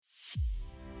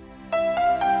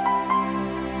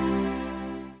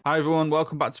Hi everyone,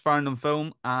 welcome back to Fire and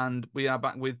Film, and we are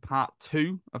back with part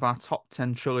two of our top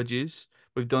 10 trilogies.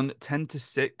 We've done 10 to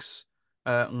 6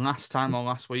 last time or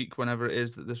last week, whenever it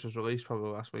is that this was released,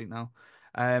 probably last week now.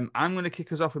 I'm going to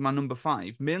kick us off with my number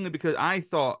five, mainly because I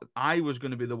thought I was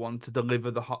going to be the one to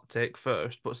deliver the hot take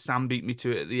first, but Sam beat me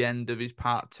to it at the end of his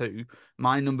part two.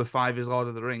 My number five is Lord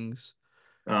of the Rings.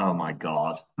 Oh my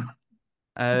God.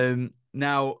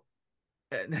 Now,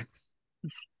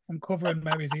 I'm covering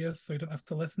Mary's ears so you don't have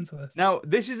to listen to this. Now,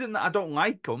 this isn't that I don't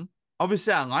like them.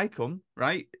 Obviously, I like them,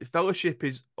 right? Fellowship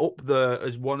is up there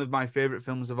as one of my favorite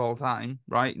films of all time,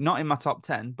 right? Not in my top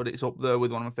 10, but it's up there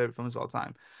with one of my favorite films of all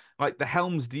time. Like the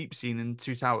Helm's Deep scene in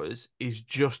Two Towers is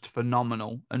just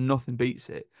phenomenal and nothing beats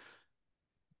it.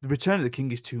 The Return of the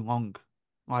King is too long.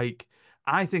 Like,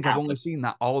 I think I've only seen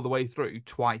that all the way through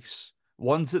twice.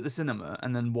 Once at the cinema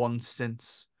and then once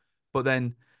since. But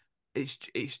then it's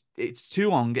too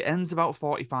long. It ends about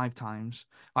 45 times.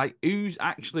 Like, who's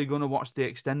actually going to watch the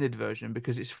extended version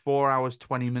because it's 4 hours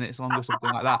 20 minutes long or something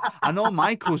like that? I know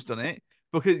Michael's done it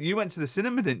because you went to the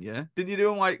cinema, didn't you? Didn't you do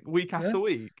them like week Yeah, after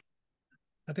week?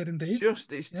 I did indeed.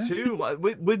 It's Yeah, too like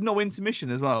with no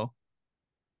intermission as well.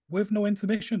 with no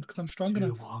intermission because I'm strong Too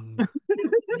enough. long.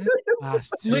 Yeah. That's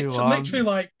too Literally,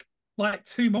 long. like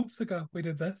 2 months ago we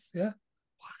did this. Yeah.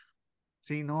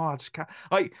 See, no, I just can't.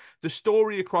 Like, the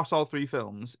story across all three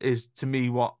films is, to me,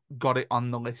 what got it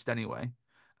on the list anyway.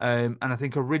 And I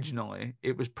think originally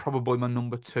it was probably my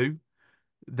number two.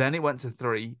 Then it went to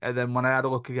three. And then when I had a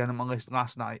look again at my list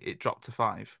last night, it dropped to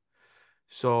five.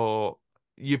 So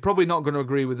you're probably not going to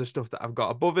agree with the stuff that I've got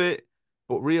above it.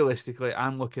 But realistically,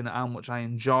 I'm looking at how much I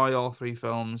enjoy all three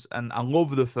films. And I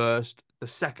love the first. The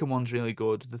second one's really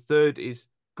good. The third is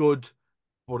good,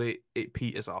 but it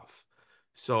peters off.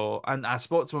 So, and I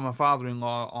spoke to my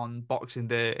father-in-law on Boxing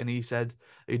Day, and he said,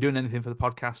 "Are you doing anything for the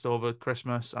podcast over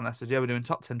Christmas?" And I said, "Yeah, we're doing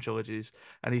top 10 trilogies."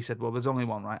 And he said, "Well, there's only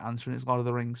one right answer, and it's Lord of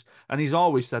the Rings." And he's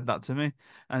always said that to me.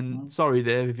 And Mm. sorry,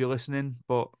 Dave, if you're listening,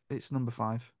 but it's number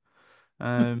five.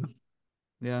 Um,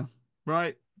 yeah,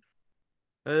 right.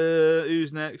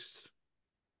 Who's next?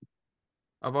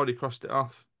 I've already crossed it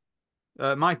off.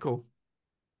 Michael,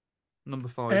 number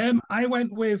five. I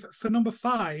went with for number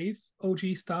five,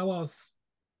 OG Star Wars.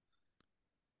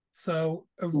 So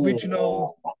Oh.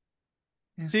 original.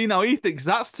 Yeah. See, now he thinks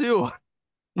that's too.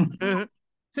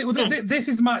 This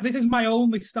is my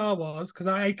only Star Wars because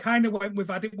I kind of went with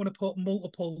I didn't want to put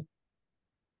multiple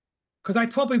because I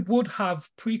probably would have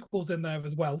prequels in there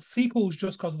as well. Sequels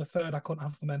just because of the third I couldn't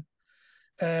have them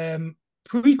in.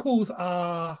 Prequels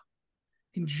are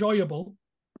enjoyable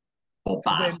Or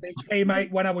because bad. they came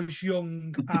out when I was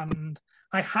young and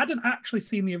I hadn't actually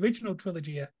seen the original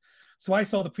trilogy yet. So I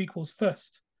saw the prequels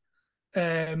first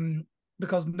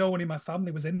because no one in my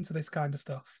family was into this kind of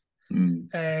stuff.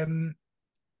 Mm.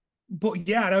 But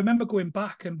yeah, I remember going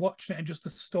back and watching it and just the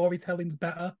storytelling's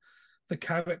better. The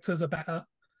characters are better.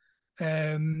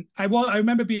 I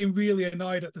remember being really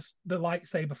annoyed at the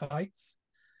lightsaber fights.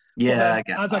 But Yeah, I then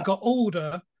get as I that. got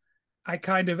older, I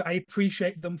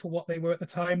appreciate them for what they were at the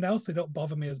time now, so they don't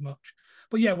bother me as much.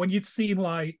 But yeah, when you'd seen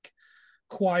like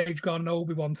Qui-Gon and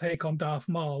Obi-Wan take on Darth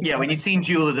Maul, Yeah, and when you've then seen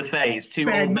Duel of the Fates, two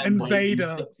old Ben men and blazing Vader,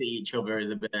 stuff to each other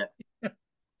is a bit.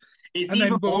 It's and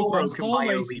even then more Rogue One's broken by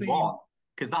hallway scene. Obi-Wan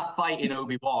because that fight in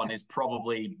Obi-Wan is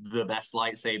probably the best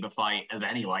lightsaber fight of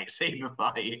any lightsaber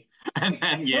fight. And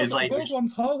then years later, Rogue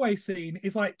One's hallway scene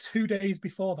is like 2 days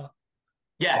before that.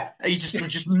 yeah, he's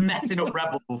just messing up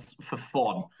rebels for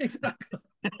fun. Exactly.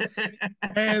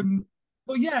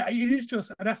 But yeah, it is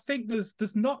just, and I think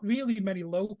there's not really many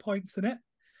low points in it,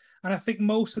 and I think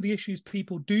most of the issues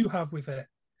people do have with it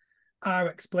are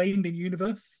explained in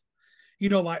universe.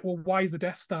 Like, well, why has the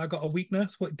Death Star got a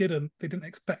weakness? Well, it didn't. They didn't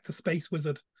expect a space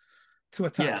wizard to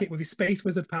attack Yeah, it with his space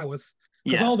wizard powers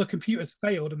because yeah, all the computers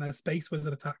failed and their space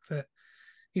wizard attacked it.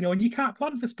 And you can't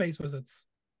plan for space wizards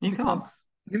you can't. because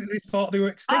they thought they were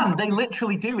And extinct. they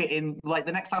literally do it in like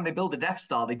the next time they build a Death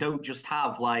Star, they don't just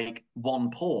have like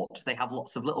one port. They have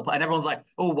lots of little, and everyone's like,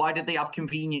 "Oh, why did they have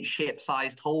convenient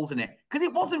ship-sized holes in it? Because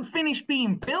it wasn't finished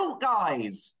being built,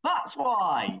 guys. That's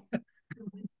why."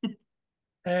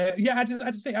 Yeah, I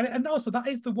just think, and also that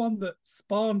is the one that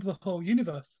spawned the whole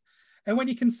universe. And when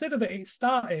you consider that it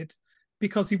started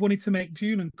because he wanted to make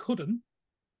Dune and couldn't,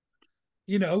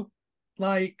 you know,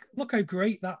 like look how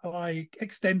great that like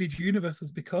extended universe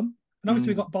has become. And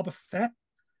obviously we Mm. got Boba Fett,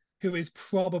 who is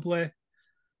probably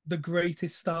the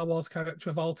greatest Star Wars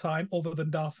character of all time, other than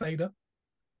Darth Vader.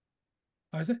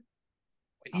 Or is it?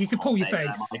 That's You a can hot pull your take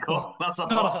there, face, but Michael. That's it's a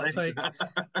not a hot hot take take.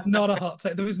 there. Not a hot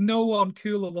take. There is no one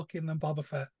cooler looking than Boba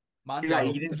Fett. Yeah, Mando. you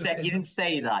There didn't just say you isn't. didn't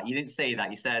say that. You didn't say that.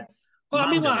 You said Well,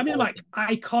 Mando was like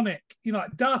awesome. iconic. You know,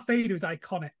 like Darth Vader is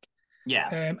iconic.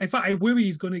 Yeah. In fact, I worry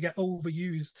he's going to get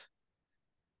overused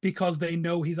because they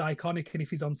know he's iconic, and if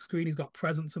he's on screen, he's got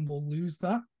presence, and we'll lose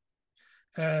that.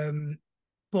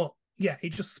 But yeah,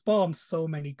 it just spawned so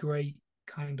many great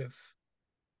kind of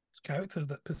characters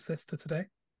that persist to today.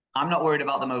 I'm not worried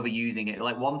about them overusing it.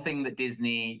 Like one thing that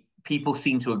Disney people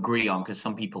seem to agree on, because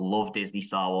some people love Disney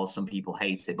Star Wars, some people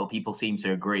hate it, but people seem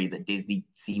to agree that Disney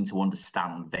seem to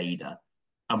understand Vader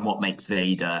and what makes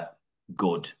Vader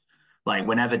good. Like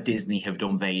whenever Disney have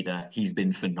done Vader, he's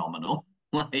been phenomenal.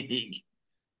 Like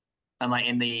and like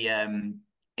in the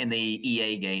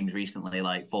EA games recently,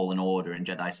 like Fallen Order and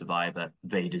Jedi Survivor,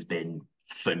 Vader's been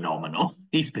phenomenal.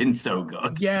 He's been so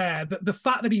good. Yeah, the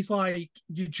fact that he's like,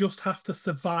 you just have to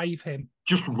survive him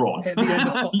Just run. at the end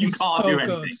of You is can't so do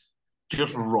good. anything.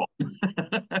 Just run.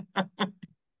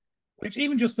 Which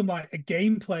even just from like a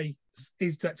gameplay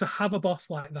is to have a boss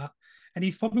like that, and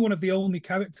he's probably one of the only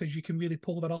characters you can really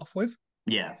pull that off with.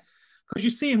 Yeah. Because you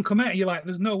see him come out, you're like,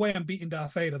 there's no way I'm beating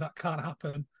Darth Vader. That can't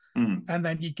happen. Mm. And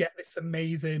then you get this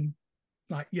amazing,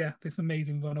 this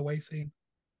amazing runaway scene.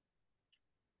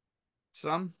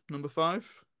 Sam, number 5.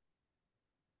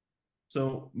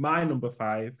 So my number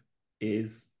 5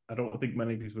 is, I don't think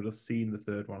many of you would have seen the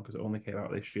third one because it only came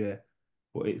out this year,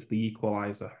 but it's the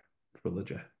Equalizer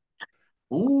trilogy.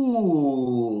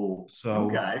 Ooh. So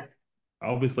Okay.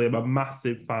 obviously I'm a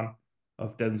massive fan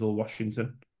of Denzel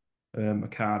Washington. I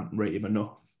can't rate him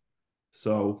enough.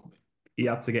 So he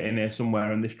had to get in here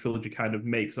somewhere, and this trilogy kind of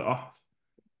makes it off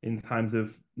in terms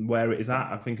of where it is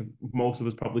at. I think most of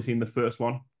us probably seen the first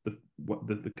one.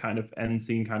 The kind of end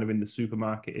scene, kind of in the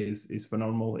supermarket, is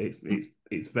phenomenal.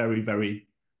 It's very very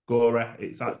gory.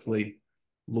 It's actually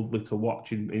lovely to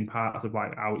watch in parts of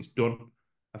like how it's done.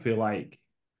 I feel like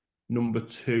number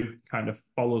 2 kind of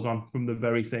follows on from the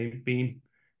very same theme.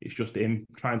 It's just him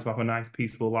trying to have a nice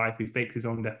peaceful life. He fakes his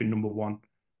own death in number 1,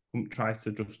 tries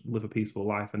to just live a peaceful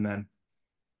life, and then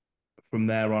from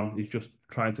there on, he's just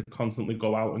trying to constantly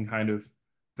go out and kind of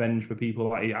venge for people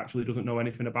that he actually doesn't know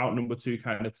anything about. Number 2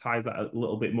 kind of ties that a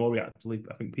little bit more. I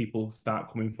think people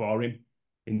start coming for him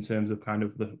in terms of kind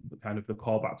of the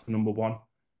callback to number 1,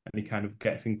 and he kind of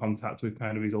gets in contact with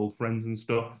kind of his old friends and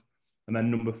stuff. And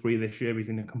then number 3 this year, he's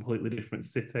in a completely different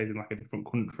city, in like a different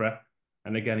country,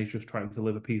 and again, he's just trying to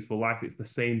live a peaceful life. It's the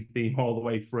same theme all the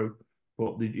way through,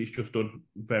 but it's just done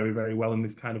very, very well. And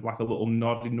there's kind of like a little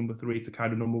nod in number 3 to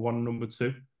kind of number 1 and number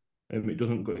 2. It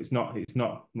doesn't go. It's not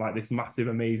like this massive,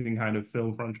 amazing kind of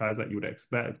film franchise that you would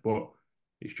expect, but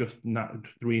it's just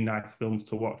 3 nice films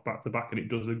to watch back to back, and it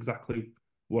does exactly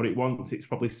what it wants. It's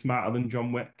probably smarter than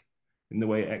John Wick in the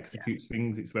way it executes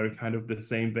things. It's very kind of the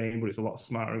same vein, but it's a lot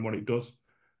smarter in what it does.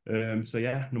 So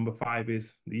yeah, number 5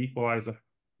 is The Equalizer.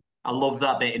 I love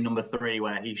that bit in number 3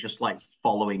 where he's just like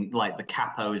following, like the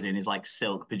capo's in his like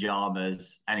silk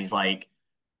pajamas, and he's like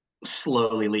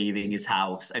slowly leaving his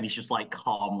house, and he's just like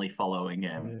calmly following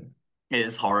him. Yeah. It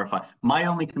is horrifying. My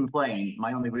only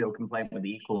real complaint with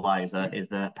the Equalizer is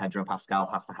that Pedro Pascal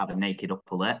has to have a naked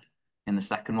upper lip in the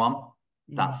second one.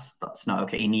 That's not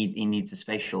okay. He needs his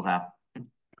facial hair.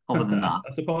 Other than that,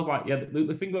 I suppose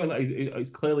the thing going that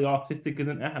is clearly artistic,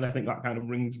 isn't it? And I think that kind of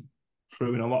rings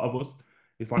true in a lot of us.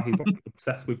 It's like he's like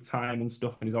obsessed with time and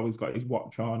stuff, and he's always got his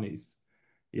watch on. I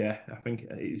think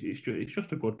it's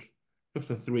just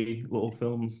a 3 little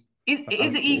films. Is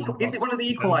it one of the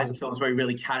Equalizer films where he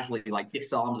really casually like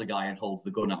disarms a guy and holds the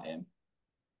gun at him,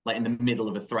 like in the middle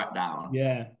of a threat down?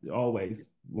 Yeah, always.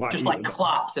 Just like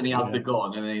claps, and he has the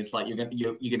gun, and then he's like, "You're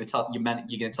gonna tell your men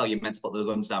to put the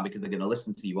guns down because they're gonna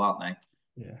listen to you, aren't they?"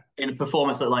 Yeah. In a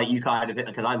performance that like you kind of,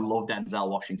 because I love Denzel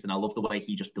Washington. I love the way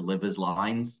he just delivers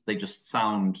lines. They just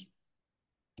sound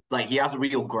like he has a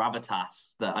real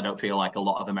gravitas that I don't feel like a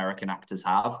lot of American actors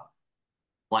have.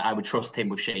 Like I would trust him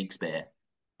with Shakespeare.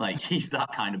 Like he's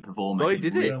that kind of performer. Well, he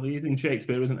did it. He's in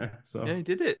Shakespeare, isn't he? So yeah, he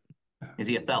did it. Is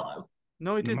he Othello?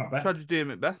 No, he did Tragedy of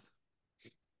Macbeth.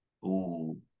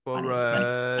 Ooh, For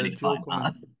I need to Joel find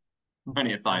that. I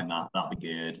need to find that. That'd be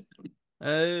good.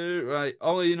 Right,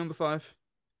 Ollie, number 5.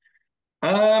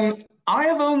 I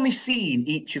have only seen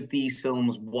each of these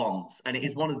films once, and it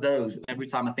is one of those. Every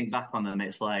time I think back on them,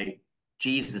 it's like,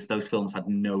 Jesus, those films had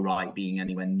no right being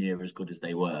anywhere near as good as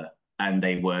they were, and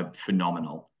they were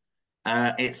phenomenal.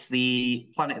 It's the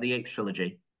Planet of the Apes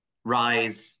trilogy: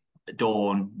 Rise,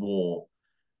 Dawn, War.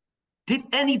 Did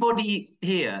anybody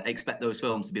here expect those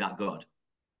films to be that good?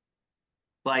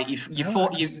 Like you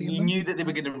knew that they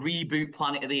were going to reboot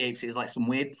Planet of the Apes. It was like some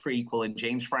weird prequel, and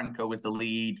James Franco was the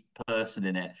lead person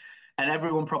in it, and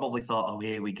everyone probably thought, "Oh,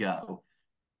 here we go."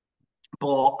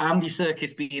 But Andy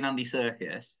Serkis being Andy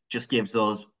Serkis just gives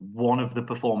us one of the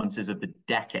performances of the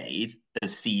decade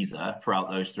as Caesar throughout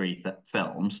those three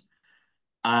films.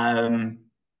 Um,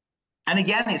 and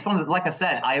again, it's one of, like I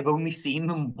said, I have only seen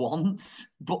them once,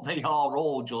 but they are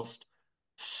all just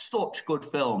such good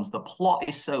films. The plot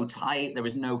is so tight. There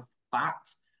is no fat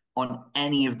on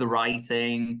any of the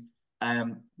writing.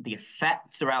 The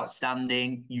effects are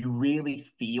outstanding. You really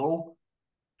feel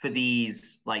for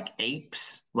these like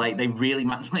apes. Like they really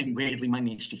weirdly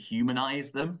managed to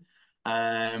humanize them.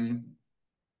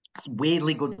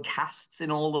 Weirdly good casts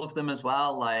in all of them as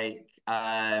well. Like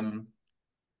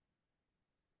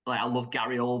I love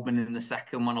Gary Oldman in the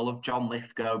second one. I love John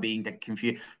Lithgow being dead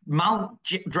confused.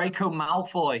 Draco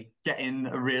Malfoy getting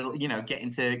a real, getting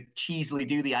to cheesily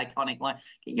do the iconic line,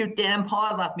 "Get your damn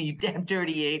paws off me, you damn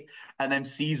dirty ape!" And then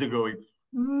Caesar going,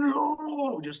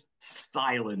 "No!" Just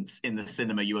silence in the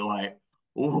cinema. You were like,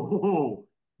 "Oh,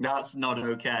 that's not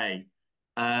okay."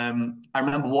 I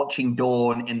remember watching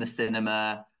Dawn in the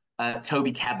cinema.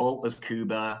 Toby Kebbell as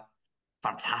Cuba,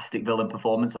 fantastic villain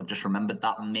performance. I've just remembered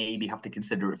that. Maybe have to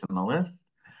consider it for my list.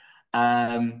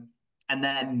 And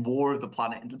then War of the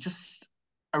Planet, just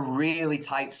a really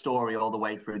tight story all the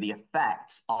way through. The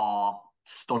effects are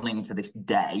stunning to this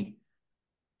day.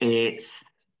 It's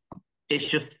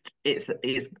just it's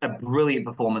a brilliant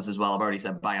performance as well. I've already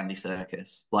said by Andy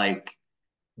Serkis. Like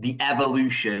the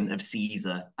evolution of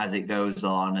Caesar as it goes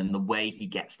on, and the way he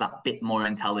gets that bit more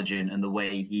intelligent, and the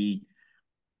way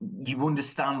you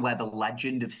understand where the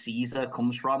legend of Caesar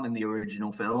comes from in the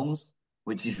original films,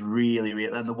 which is really,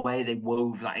 really, and the way they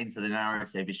wove that into the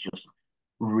narrative is just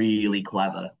really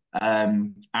clever.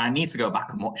 I need to go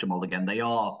back and watch them all again. They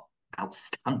are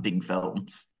outstanding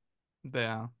films. They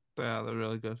are. They're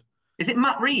really good. Is it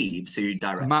Matt Reeves who Matt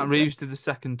directed Reeves it? did the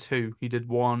second two. He did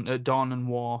one at Dawn and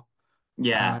War.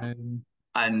 Yeah, Um,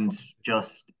 and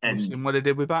just we've and seen what he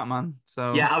did with Batman. yeah,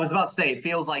 So I was about to say it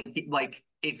feels like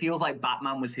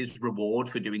Batman was his reward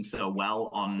for doing so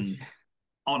well on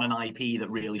an IP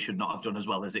that really should not have done as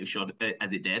well as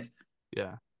it did.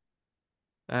 yeah.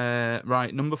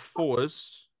 Right, number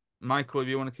fours. Michael, if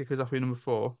you want to kick us off with number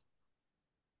four.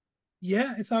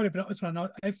 Yeah, it's already been up this one.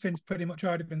 Everything's pretty much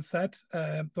already been said.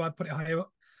 But I'd put it higher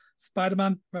up.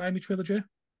 Spider-Man, Raimi trilogy.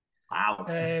 Wow.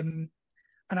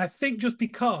 And I think just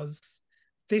because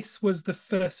this was the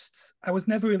first, I was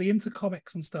never really into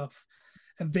comics and stuff.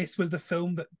 And this was the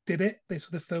film that did it. This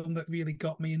was the film that really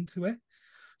got me into it.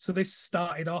 So this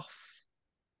started off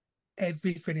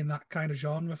everything in that kind of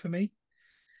genre for me.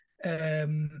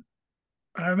 And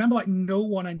I remember like no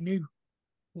one I knew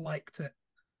liked it.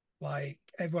 Like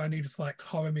everyone I knew just liked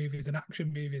horror movies and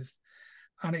action movies.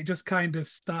 And it just kind of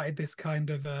started this kind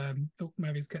of oh,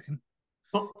 Mary's getting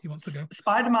But he wants to go.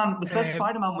 Spider-Man, the first Um,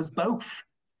 Spider-Man was both.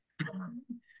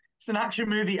 It's an action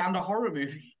movie and a horror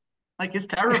movie. Like it's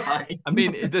terrifying. I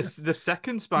mean, the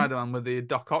second Spider-Man with the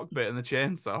Doc Ock bit and the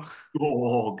chainsaw.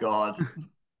 Oh God.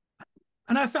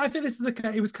 and I think this is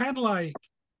it was kind of like,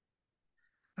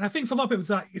 and I think for a lot of people, it's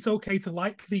like it's okay to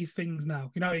like these things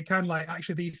now. It kind of like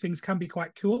actually these things can be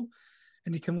quite cool,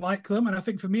 and you can like them. And I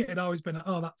think for me, it had always been,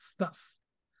 oh, that's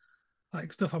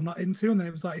like stuff I'm not into. And then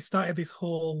it was like it started this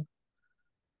whole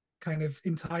kind of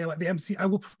entire like the MCU.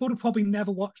 Would have probably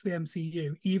never watched the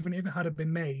MCU, even if it had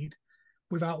been made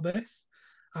without this.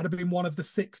 I'd have been one of the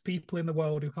 6 people in the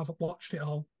world who haven't watched it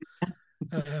all.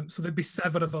 So there'd be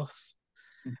 7 of us.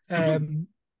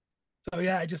 So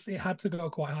yeah, it had to go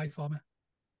quite high for me.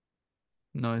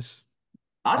 Nice.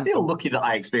 I feel lucky that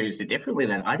I experienced it differently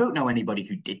then. I don't know anybody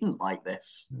who didn't like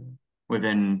this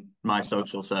within my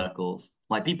social circles.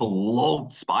 Like people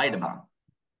loved Spider-Man.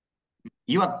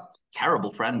 You had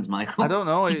terrible friends, Michael. I don't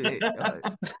know. I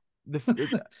To be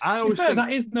always fair, think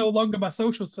that is no longer my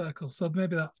social circle, so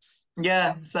maybe that's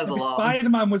Yeah, says a maybe lot.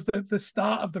 Spider-Man was the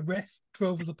start of the rift,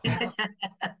 drove us apart.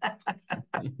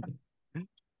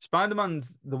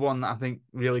 Spider-Man's the one that I think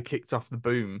really kicked off the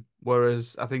boom,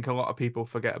 whereas I think a lot of people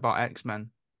forget about X-Men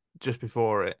just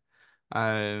before it.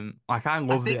 Like I I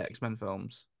love the think X-Men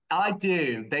films. I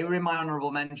do. They were in my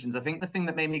honorable mentions. I think the thing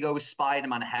that made me go with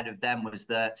Spider-Man ahead of them was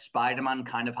that Spider-Man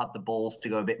kind of had the balls to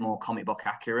go a bit more comic book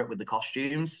accurate with the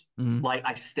costumes. Mhm. Like,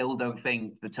 I still don't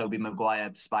think the Tobey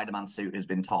Maguire Spider-Man suit has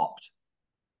been topped.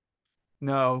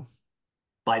 No,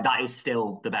 Like, that is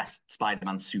still the best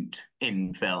Spider-Man suit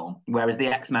in film. Whereas the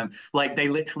X-Men, like, they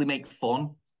literally make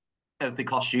fun of the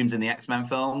costumes in the X-Men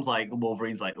films. Like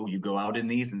Wolverine's like, "Oh, you go out in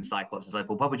these," and Cyclops is like,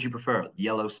 "Well, what would you prefer?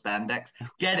 Yellow spandex?"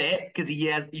 Get it? Because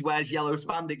he wears yellow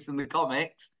spandex in the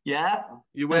comics. Yeah.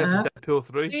 You wait for Deadpool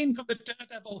 3. Seen from the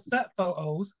Daredevil set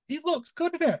photos, he looks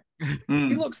good in it.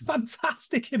 He looks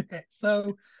fantastic in it.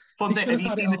 So Fun thing, have you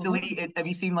had seen the all deleted? Have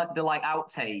you seen like the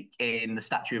outtake in the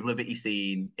Statue of Liberty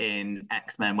scene in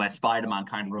X-Men where Spider-Man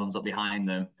kind of runs up behind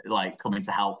them, like coming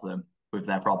to help them with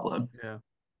their problem? Yeah.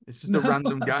 It's just a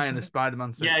random guy in a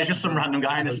Spider-Man suit. Yeah, it's just some random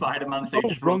guy in a Spider-Man suit Oh,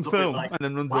 just wrong runs up. It's film, like, and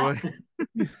then runs what?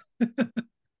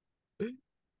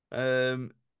 away.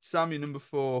 Sam, your number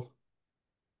 4.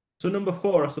 So number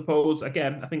 4, I suppose,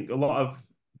 again, I think a lot of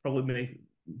probably my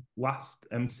last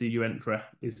MCU entry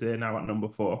is now at number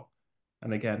 4.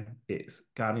 And again, it's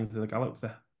Guardians of the Galaxy.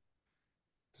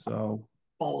 So,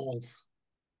 Balls.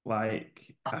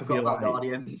 like, I I forgot feel about like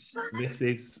Guardians. this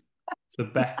is the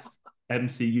best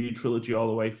MCU trilogy all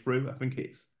the way through. I think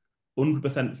it's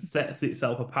 100% sets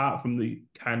itself apart from the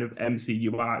kind of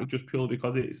MCU arc just purely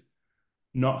because it's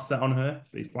not set on Earth.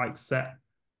 It's like set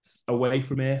away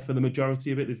from Earth for the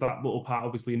majority of it. There's that little part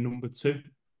obviously in number 2,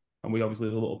 and we obviously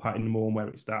the little part in number 1 where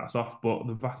it starts off, but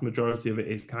the vast majority of it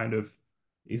is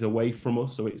away from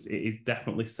us, so it is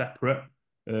definitely separate.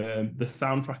 The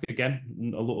soundtrack,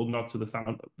 again, a little nod to the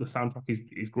sound. The soundtrack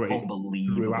is great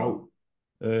Unbelievable.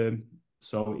 throughout.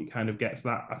 So it kind of gets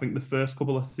that. I think the first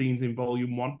couple of scenes in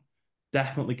Volume 1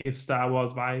 definitely give Star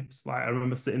Wars vibes. Like I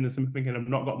remember sitting there thinking, I've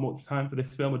not got much time for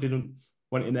this film. I didn't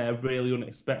went in there really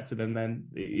unexpected, and then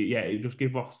it just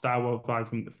gave off Star Wars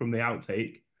vibe from the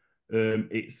outtake.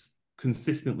 It's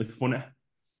consistently funny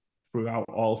throughout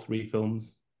all 3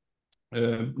 films.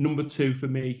 Number 2 for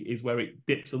me is where it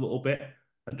dips a little bit.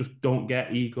 I just don't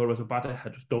get Igor as a baddie. I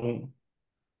just don't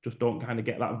kind of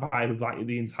get that vibe of like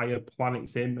the entire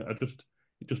planet's in.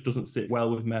 It just doesn't sit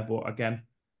well with me. But again,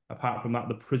 apart from that,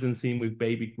 the prison scene with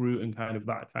Baby Groot and kind of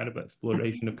that kind of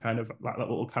exploration of kind of like that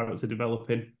little character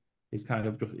developing is kind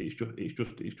of it's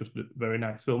just a very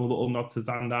nice film. A little nod to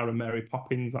Xandar and Mary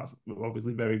Poppins. That's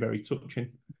obviously very, very touching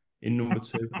in number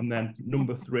 2. And then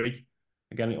number 3,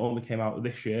 again, it only came out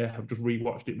this year. I've just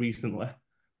rewatched it recently.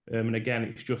 And again,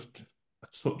 it's just a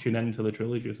touching end to the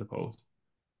trilogy, I suppose.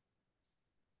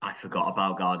 I forgot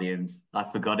about Guardians. I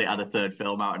forgot it had a 3rd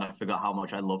film out, and I forgot how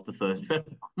much I love the first film.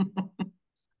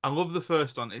 I love the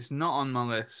first one. It's not on my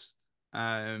list.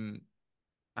 I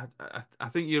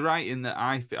think you're right in that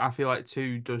I feel like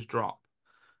 2 does drop.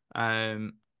 I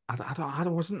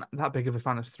wasn't that big of a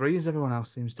fan of 3 as everyone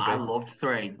else seems to be. I loved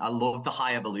 3. I loved the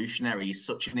High Evolutionary. He's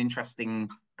such an interesting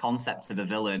concept of a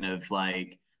villain, of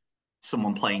like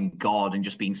someone playing God and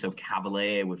just being so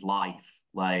cavalier with life.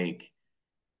 Like,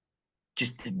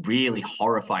 just really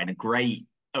horrifying. A great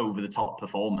over the top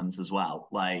performance as well.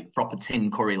 Like proper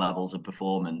Tim Curry levels of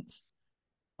performance.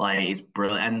 Like, it's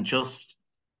brilliant. And just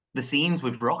the scenes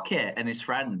with Rocket and his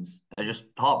friends are just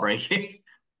heartbreaking.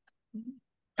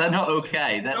 They're not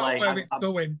okay. They're know like, where it's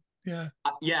going. Yeah.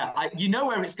 you know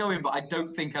where it's going, but I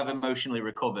don't think I've emotionally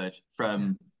recovered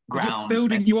from They're just Ground.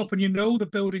 building you up, and you know they're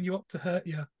building you up to hurt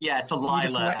you. Yeah, to You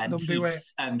just Lila let and them do it.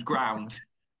 Teefs and Ground.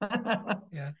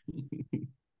 Yeah.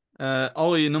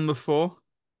 Ollie, your number 4.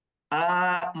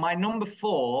 My number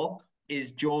 4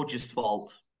 is George's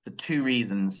fault for 2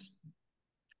 reasons.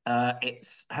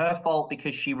 It's her fault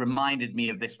because she reminded me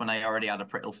of this when I already had a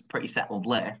pretty settled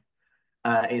list.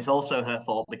 It's also her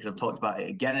fault because I've talked about it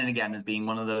again and again as being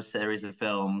one of those series of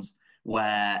films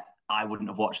where I wouldn't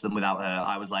have watched them without her.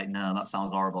 I was like, no, that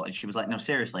sounds horrible. And she was like, no,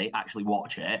 seriously, actually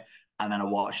watch it. And then I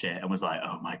watched it and was like,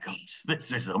 oh my God,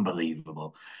 this is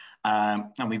unbelievable.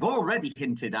 And we've already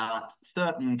hinted at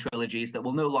certain trilogies that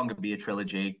will no longer be a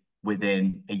trilogy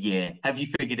within a year. Have you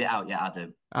figured it out yet,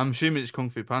 Adam? I'm assuming it's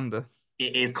Kung Fu Panda.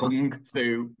 It is Kung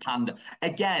Fu Panda.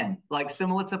 Again, like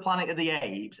similar to Planet of the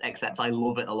Apes, except I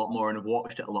love it a lot more and have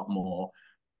watched it a lot more.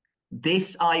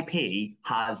 This IP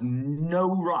has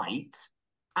no right,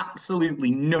 absolutely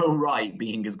no right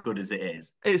being as good as it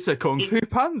is. It's a Kung Fu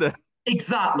Panda.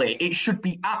 Exactly. It should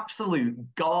be absolute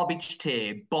garbage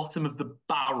tier, bottom of the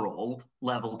barrel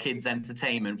level kids'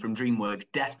 entertainment from DreamWorks,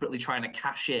 desperately trying to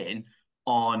cash in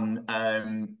on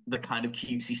the kind of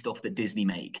cutesy stuff that Disney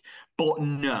make. But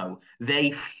no,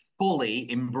 they fully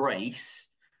embrace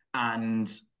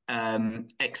and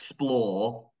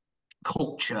explore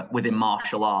culture within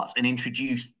martial arts and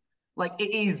introduce, like, it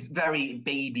is very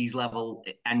babies level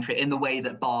entry in the way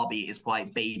that Barbie is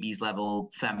quite babies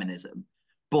level feminism.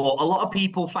 But a lot of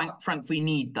people, frankly,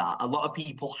 need that. A lot of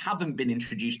people haven't been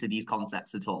introduced to these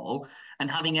concepts at all. And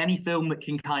having any film that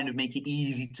can kind of make it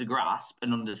easy to grasp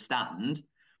and understand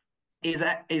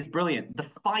is brilliant. The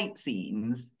fight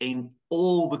scenes in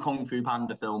all the Kung Fu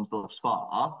Panda films thus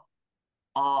far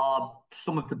are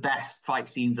some of the best fight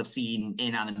scenes I've seen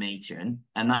in animation,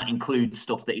 and that includes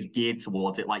stuff that is geared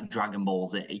towards it, like Dragon Ball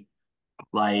Z.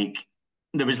 Like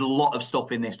there is a lot of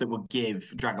stuff in this that would give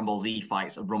Dragon Ball Z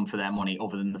fights a run for their money,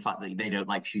 other than the fact that they don't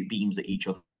like shoot beams at each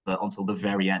other until the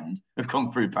very end of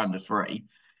Kung Fu Panda 3.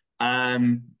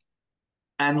 Um,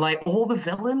 and like all the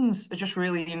villains are just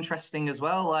really interesting as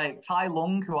well. Like Tai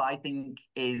Lung, who I think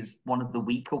is one of the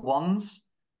weaker ones,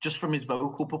 just from his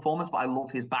vocal performance, but I love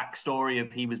his backstory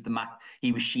of he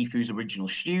was Shifu's original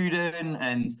student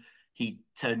and he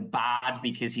turned bad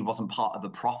because he wasn't part of a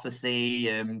prophecy.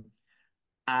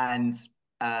 And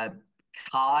uh,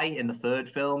 Kai in the third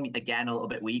film, again a little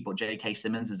bit weak, but J.K.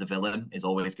 Simmons as a villain is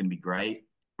always going to be great.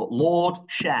 But Lord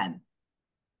Shen,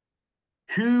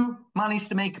 who managed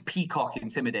to make a peacock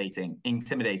intimidating?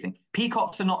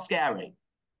 Peacocks are not scary.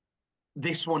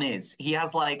 This one is. He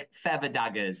has like feather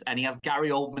daggers, and he has Gary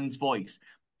Oldman's voice,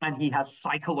 and he has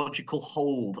psychological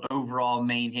hold over our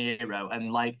main hero,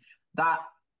 and like that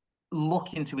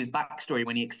look into his backstory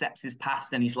when he accepts his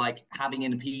past and he's like having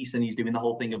inner peace and he's doing the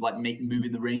whole thing of like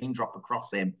moving the raindrop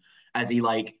across him as he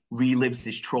like relives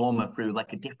his trauma through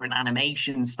like a different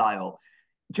animation style.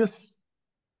 Just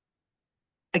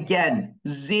again,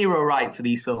 zero right for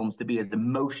these films to be as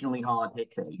emotionally hard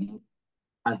hitting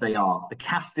as they are. The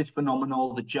cast is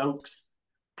phenomenal. The jokes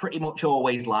pretty much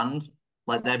always land.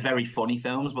 Like they're very funny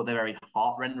films, but they're very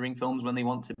heart-rendering films when they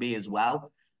want to be as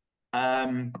well.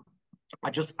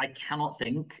 I cannot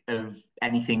think of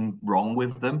anything wrong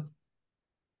with them.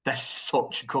 They're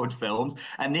such good films.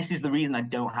 And this is the reason I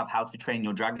don't have How to Train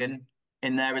Your Dragon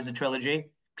in there as a trilogy.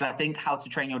 Because I think How to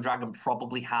Train Your Dragon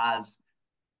probably has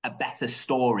a better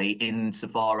story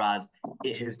insofar as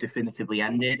it has definitively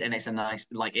ended and it's a nice,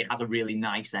 like it has a really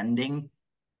nice ending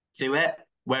to it.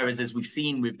 Whereas as we've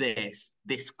seen with this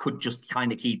could just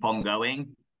kind of keep on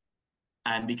going.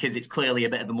 And because it's clearly a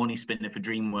bit of a money spinner for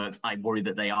DreamWorks, I worry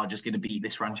that they are just going to beat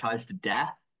this franchise to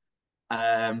death.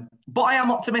 But I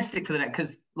am optimistic for the next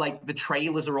because like the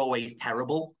trailers are always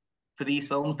terrible for these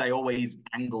films. They always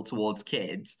angle towards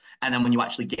kids. And then when you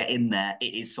actually get in there,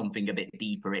 it is something a bit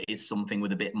deeper. It is something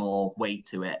with a bit more weight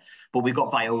to it. But we've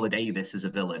got Viola Davis as a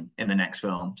villain in the next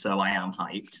film. So I am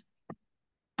hyped.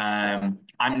 I'm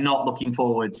not looking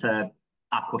forward to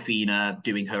Aquafina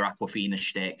doing her Aquafina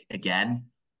shtick again.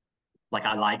 Like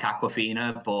I like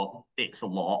Aquafina, but it's a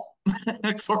lot.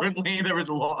 Currently, there is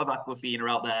a lot of Aquafina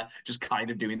out there just kind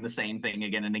of doing the same thing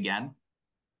again and again.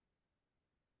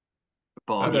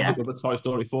 But I'd yeah, have the Toy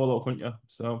Story 4 though, couldn't you?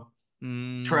 So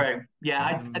true.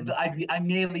 Yeah, I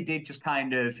nearly did just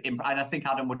kind of, and I think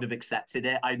Adam would have accepted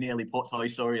it. I nearly put Toy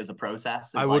Story as a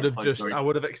protest. As like Toy Story. I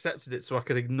would have accepted it so I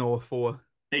could ignore 4.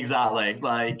 Exactly.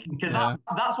 Like, because Yeah.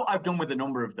 that's what I've done with a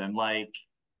number of them. Like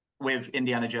with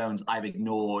Indiana Jones, I've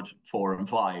ignored 4 and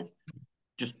 5.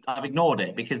 Just I've ignored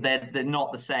it because they're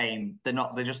not the same. They're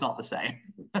just not the same.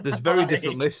 There's very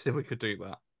different lists if we could do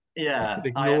that. We Yeah, could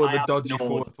ignore I the have dodgy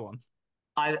ignored. 4th one.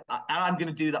 I'm going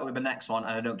to do that with the next one,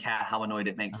 and I don't care how annoyed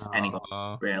it makes anybody.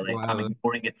 Really, I'm Whatever.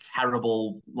 ignoring a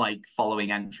terrible like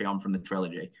following entry on from the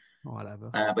trilogy. Whatever.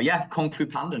 But yeah, Kung Fu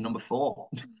Panda number 4.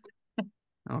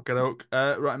 Okay, look.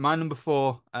 Right, my number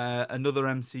 4, another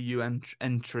MCU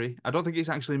entry. I don't think it's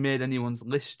actually made anyone's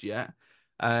list yet.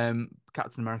 Captain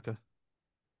America.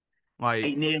 Like,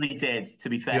 It nearly did. To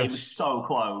be fair, it was just so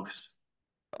close.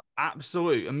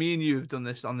 absolute. And me and you have done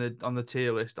this on the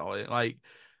tier list, Ollie. Like,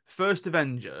 First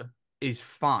Avenger is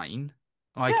fine.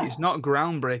 Like, Yeah. it's not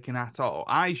groundbreaking at all.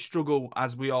 I struggle,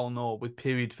 as we all know, with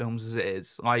period films as it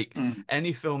is. Like, Mm.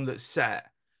 any film that's set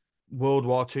World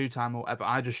War II time or whatever,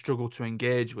 I just struggle to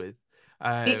engage with.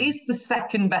 It is the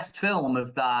second best film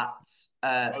of that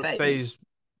phase. Phase.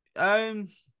 Um,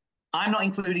 I'm not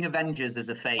including Avengers as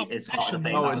a fate as part of the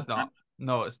Competition, phase. no, though. it's not.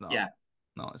 No, it's not. Yeah.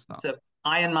 No, it's not. So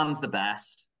Iron Man's the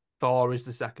best. Thor is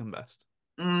the second best.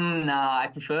 Nah, I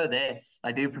prefer this.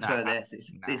 I do prefer Nah, this.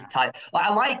 It's nah. tight. Like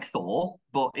I like Thor,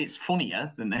 but it's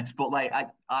funnier than this. But like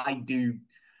I do.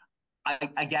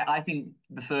 I get. I think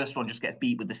the first one just gets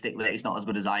beat with the stick that it's not as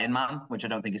good as Iron Man, which I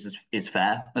don't think is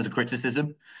fair as a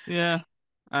criticism. Yeah.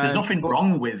 There's nothing But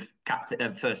wrong with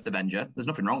First Avenger. There's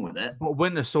nothing wrong with it.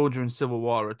 Winter Soldier and Civil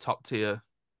War are top tier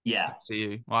Yeah,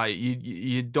 MCU. Like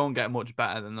you don't get much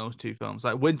better than those two films.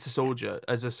 Like Winter Soldier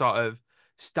as a sort of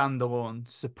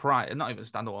standalone surprise, not even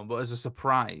standalone, but as a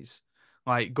surprise.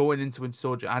 Like going into Winter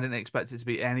Soldier, I didn't expect it to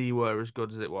be anywhere as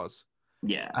good as it was,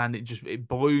 yeah. and it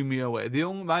blew me away.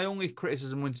 My only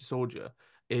criticism of Winter Soldier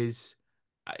is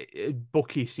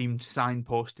Bucky seemed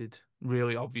signposted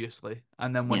really obviously.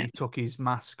 And then when Yeah. he took his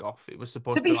mask off, it was To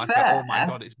supposed to be be like, oh my fair,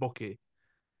 God, it's Bucky.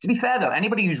 though,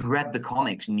 anybody who's read the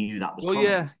comics knew that was Well,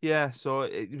 coming. yeah. So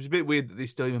it was a bit weird that they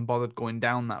still even bothered going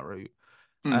down that route.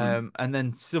 Hmm. And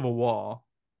then Civil War,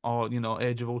 or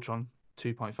Age of Ultron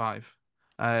 2.5.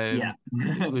 Yeah.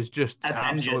 It was just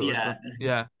Avengers, absolutely yeah. fun.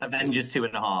 Yeah, Avengers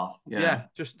 2.5. Yeah. yeah,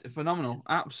 just phenomenal,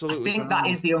 I absolutely think that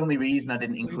is phenomenal. the only reason I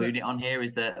didn't Believe include it. it on here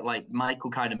is that, like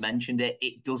Michael kind of mentioned it,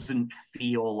 it doesn't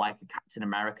feel like a Captain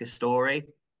America story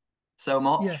so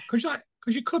Yeah, much.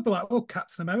 because you could be like, oh,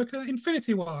 Captain America,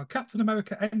 Infinity War, Captain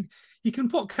America, and you can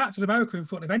put Captain America in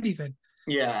front of anything.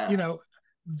 You Yeah. know,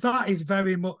 that is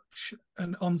very much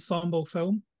an ensemble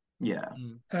film. Yeah.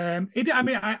 Mm. I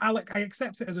mean, I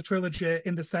accept it as a trilogy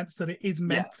in the sense that it is Yeah.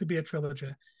 meant to be a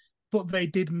trilogy, but they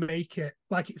did make it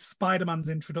like it's Spider-Man's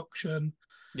introduction.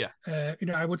 Yeah,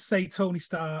 I would say Tony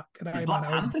Stark and It's Iron Man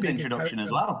Black are his Panther's bigger introduction as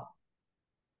character. well.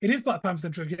 It is Black Panther's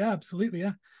introduction, yeah, absolutely,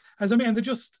 yeah. As I mean, they're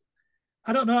just,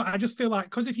 I don't know, I just feel like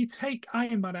because if you take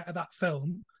Iron Man out of that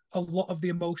film, a lot of the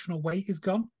emotional weight is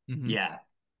gone. hmm Yeah.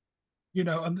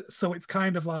 And so it's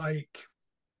kind of like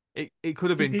it could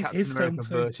have been it's Captain his film America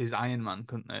too. versus Iron Man,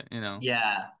 couldn't it?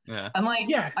 Yeah. Yeah. And like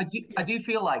Yeah, I yeah, do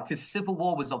feel like because Civil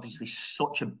War was obviously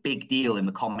such a big deal in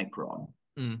the comic run.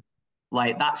 Mm.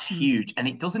 Like that's mm, huge. And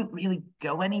it doesn't really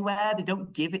go anywhere. They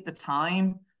don't give it the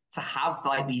time to have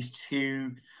like these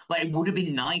two. Like it would have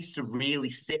been nice to really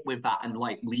sit with that and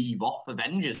like leave off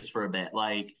Avengers for a bit.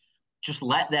 Like just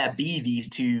let there be these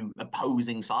two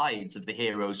opposing sides of the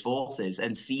heroes' forces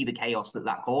and see the chaos that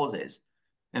that causes.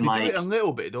 And They do it a like,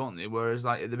 little bit, don't they? Whereas,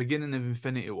 like at the beginning of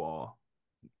Infinity War,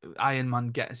 Iron Man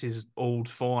gets his old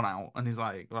phone out and he's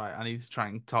like, "Right, I need to try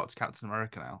and talk to Captain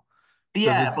America now." So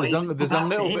yeah, but but there's a that's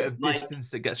little bit it. of Like, distance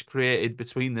that gets created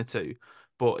between the two,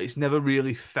 but it's never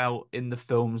really felt in the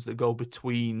films that go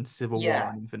between Civil War yeah,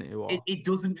 and Infinity War. it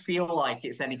doesn't feel like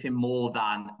it's anything more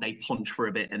than they punch for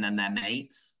a bit and then they're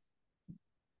mates.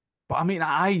 But I mean,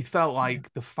 I felt yeah.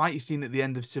 like the fight scene at the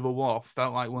end of Civil War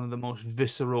felt like one of the most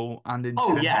visceral and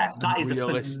Oh yeah, intense and that is a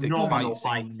realistic fight phenomenal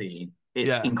fight scenes. scene. It's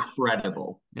Yeah,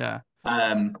 incredible. yeah,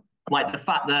 Um, like the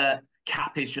fact that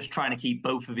Cap is just trying to keep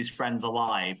both of his friends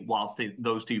alive whilst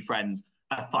those two friends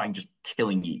are fine just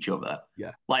killing each other.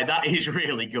 yeah, Like that is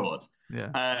really good. yeah.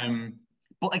 Um,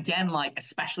 but again, like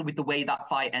especially with the way that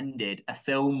fight ended, a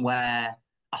film where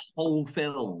a whole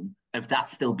film of that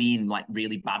still being like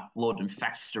really bad blood and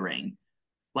festering.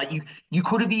 Like you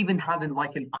could have even had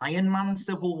like an Iron Man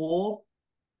Civil War.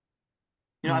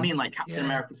 You know what I Mm, mean? Like Captain Yeah.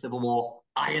 America Civil War,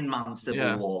 Iron Man Civil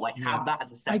yeah, War. Like yeah. have that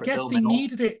as a I separate guess film they and all.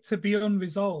 needed it to be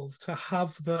unresolved to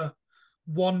have the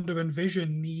Wanda and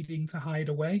Vision needing to hide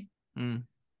away Mm,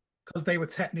 because they were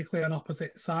technically on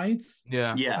opposite sides.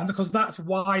 yeah. Yeah. And because that's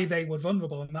why they were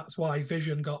vulnerable, and that's why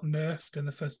Vision got nerfed in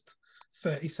the first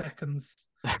 30 seconds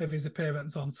of his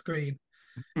appearance on screen.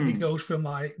 And he Mm. goes from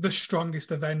like the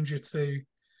strongest Avenger to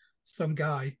some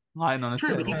guy. Lying on a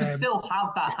True, but you table. could Um, still have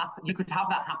that happen. You could have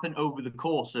that happen over the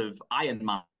course of Iron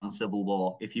Man Civil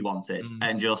War if you wanted, Mm,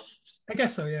 and just I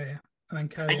guess so, yeah, yeah. And then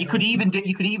carry it you could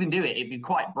over. do it. It'd be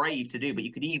quite brave to do, but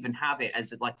you could even have it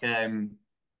as like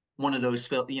one of those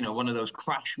one of those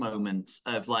crash moments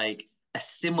of like a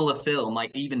similar film,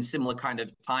 like even similar kind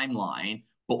of timeline,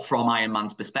 but from Iron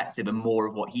Man's perspective and more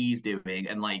of what he's doing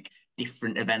and like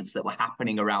different events that were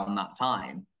happening around that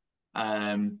time.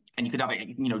 And you could have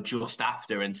it, just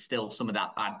after and still some of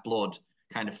that bad blood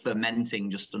kind of fermenting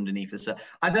just underneath the surface.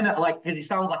 I don't know, like, because it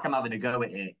sounds like I'm having a go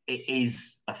at it. It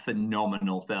is a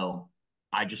phenomenal film.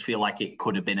 I just feel like it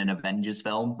could have been an Avengers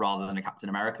film rather than a Captain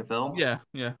America film. yeah,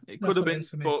 yeah. It could That's have what it been, is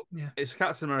for me. but Yeah. it's a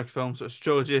Captain America film, so it's a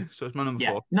trilogy, so it's my number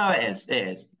Yeah, four. no, it is. It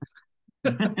is.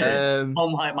 It is. Um,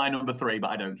 Unlike my number three, but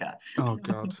I don't care. oh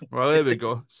God. Well, there we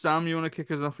go. Sam, you want to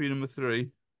kick us off for your number three?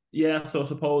 Yeah, so I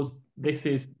suppose this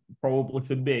is probably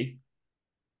for me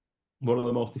one of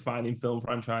the most defining film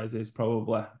franchises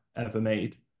probably ever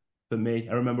made. For me,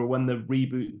 I remember when the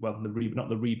reboot, well, the reboot, not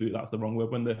the reboot, that's the wrong word.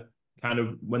 When the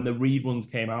reruns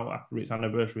came out after its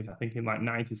anniversary, I think in like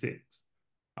 '96,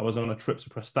 I was on a trip to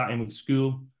Prestatyn with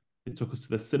school. They took us to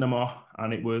the cinema,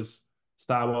 and it was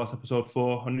Star Wars Episode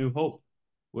 4: A New Hope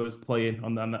was playing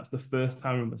on that. And that's the first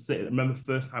time I remember sitting. I remember the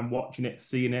first time watching it,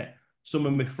 seeing it. Some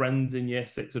of my friends in year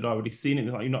 6 had already seen it.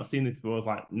 They're like, "You've not seen this before?" I was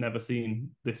like, "Never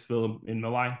seen this film in my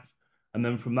life." And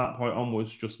then from that point onwards,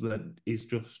 just that he's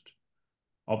just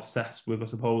obsessed with, I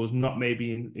suppose, not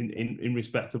maybe in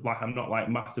respect of like I'm not like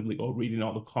massively or reading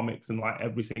all the comics and like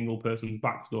every single person's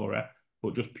backstory,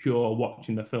 but just pure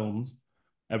watching the films.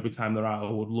 Every time they're out,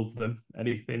 I would love them.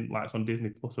 Anything like it's on Disney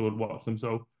Plus, I would watch them.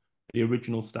 So the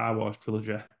original Star Wars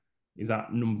trilogy is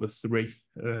at number 3.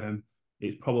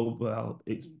 It's probably, well,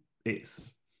 it's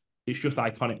it's just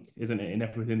iconic, isn't it, in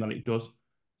everything that it does.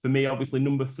 For me, obviously,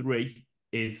 number three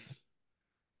is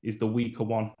the weaker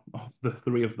one of the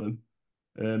three of them.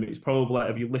 It's probably,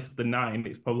 if you list the nine,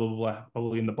 it's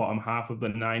probably in the bottom half of the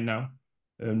nine now.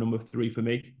 Number three for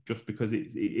me, just because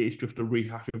it's just a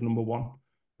rehash of number one,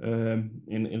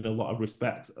 in a lot of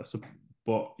respects.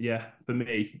 But yeah, for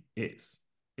me, it's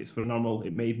phenomenal.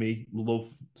 It made me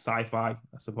love sci-fi,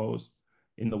 I suppose,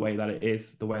 in the way that it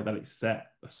is, the way that it's set,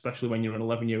 especially when you're an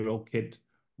 11-year-old kid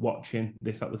watching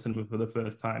this at the cinema for the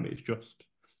first time. It's just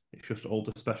holds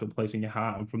a special place in your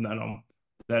heart. And from then on,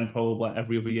 then probably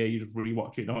every other year you just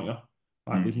rewatch it, don't you?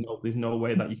 Like there's no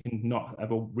way that you can not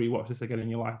ever rewatch this again in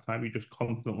your lifetime. You just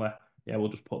constantly, yeah, we'll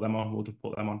just put them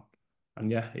on,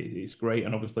 And yeah, it's great.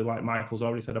 And obviously, like Michael's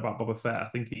already said about Boba Fett, I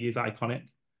think he is iconic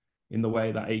in the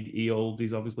way that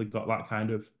he's obviously got that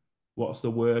kind of, what's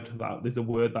the word? There's a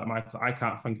word that I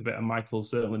can't think of it, and Michael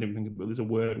certainly didn't think of it, but there's a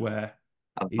word where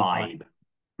a vibe.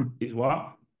 He's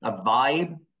what? A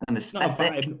vibe, an aesthetic.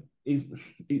 Not a vibe.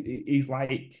 He's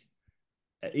like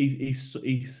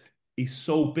he's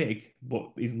so big, but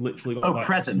he's literally got like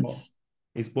presence.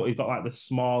 He's got like the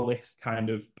smallest kind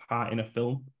of part in a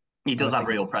film. He does have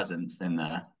real presence in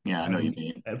there. Yeah, I know what you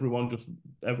mean.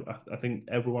 I think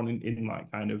everyone in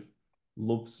like kind of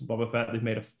loves Boba Fett. They've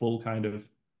made a full kind of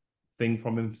thing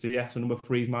from him. So yeah, so number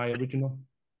three is my original.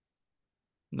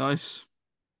 Nice.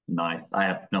 Nice. I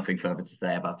have nothing further to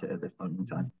say about it at this point in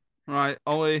time. Right,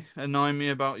 Ollie, annoy me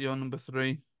about your number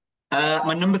three.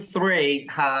 My number three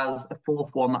has a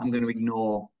fourth one that I'm going to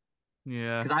ignore.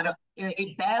 Yeah. Because I don't.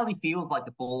 It barely feels like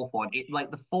the fourth one.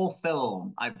 Like the fourth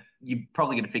film. You're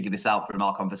probably going to figure this out from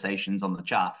our conversations on the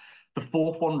chat. The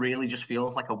fourth one really just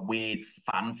feels like a weird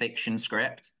fan fiction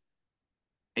script.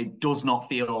 It does not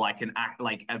feel like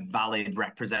like a valid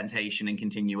representation and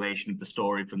continuation of the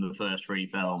story from the first three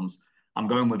films. I'm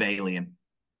going with Alien.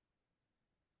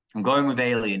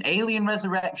 Alien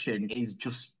Resurrection is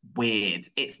just weird.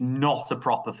 It's not a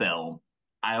proper film.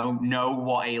 I don't know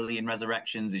what Alien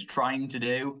Resurrections is trying to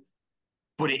do,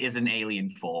 but it isn't Alien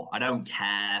 4. I don't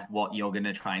care what you're going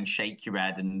to try and shake your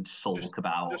head and sulk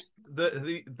about. Just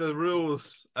the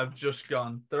rules have just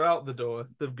gone. They're out the door.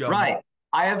 They've gone. Right.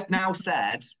 I have now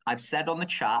said, I've said on the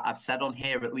chat, I've said on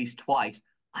here at least twice,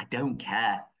 I don't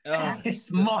care. Oh,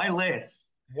 it's my list.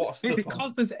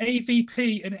 Because there's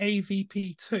AVP and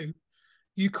AVP2,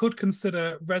 you could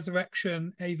consider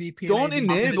Resurrection, AVP, Don't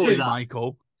and enable it,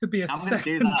 Michael. To be a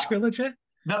second trilogy.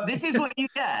 No, this is what you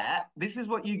get. This is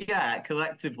what you get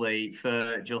collectively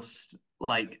for just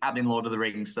like having Lord of the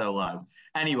Rings so low.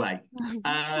 Anyway,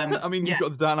 I mean, you've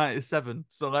got the Dark Knight at 7,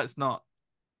 so let's not.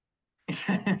 You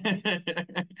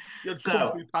had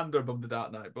Kung Fu Panda above the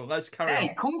Dark Knight, but let's carry on.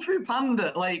 Hey, Kung Fu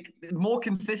Panda, like more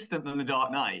consistent than the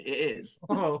Dark Knight. It is.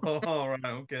 Oh, right,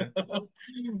 okay.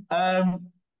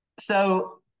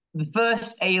 So the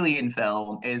first Alien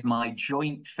film is my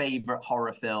joint favorite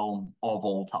horror film of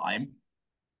all time.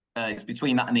 It's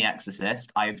between that and The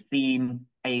Exorcist. I've seen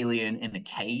Alien in a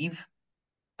cave.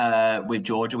 With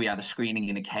Georgia, we had a screening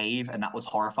in a cave, and that was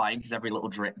horrifying because every little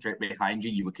drip behind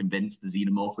you, you were convinced the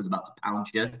xenomorph was about to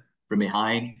pounce you from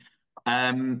behind.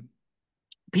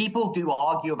 People do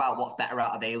argue about what's better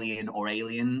out of Alien or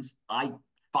Aliens. I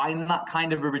find that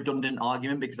kind of a redundant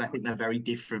argument because I think they're very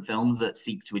different films that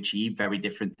seek to achieve very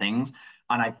different things.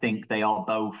 And I think they are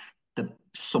both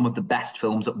some of the best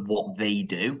films at what they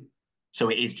do. So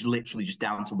it is literally just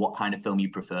down to what kind of film you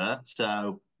prefer.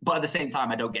 So, but at the same time,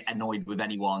 I don't get annoyed with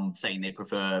anyone saying they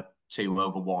prefer 2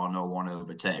 over 1 or 1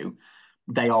 over 2.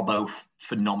 They are both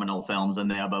phenomenal films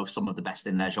and they are both some of the best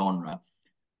in their genre.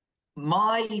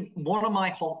 One of my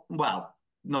hot, well,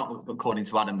 not according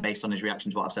to Adam, based on his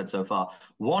reaction to what I've said so far,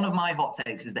 one of my hot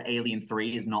takes is that Alien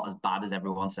 3 is not as bad as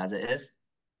everyone says it is.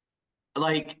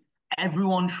 Like,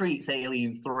 everyone treats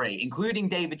Alien 3, including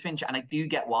David Fincher, and I do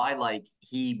get why. Like,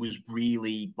 he was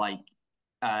really like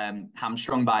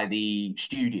hamstrung by the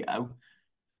studio,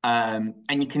 and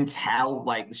you can tell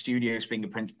like the studio's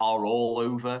fingerprints are all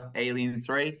over Alien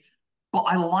 3. But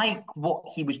I like what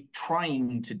he was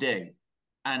trying to do,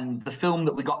 and the film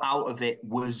that we got out of it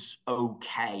was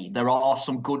okay. There are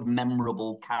some good,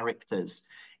 memorable characters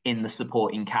in the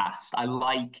supporting cast. I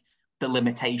like the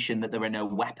limitation that there are no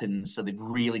weapons, so they've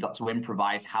really got to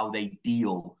improvise how they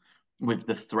deal with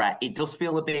the threat. It does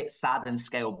feel a bit sad and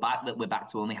scaled back that we're back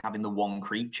to only having the one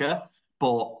creature,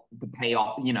 but the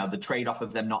payoff, the trade-off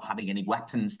of them not having any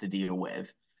weapons to deal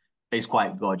with is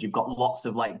quite good. You've got lots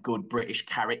of like good British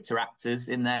character actors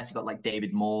in there. So you've got like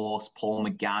David Morse, Paul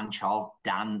McGann, Charles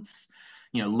Dance,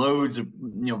 loads of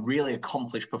really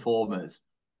accomplished performers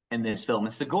in this film.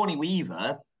 And Sigourney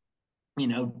Weaver,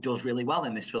 does really well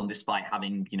in this film, despite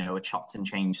having, a chopped and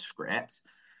changed script.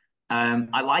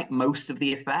 I like most of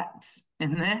the effects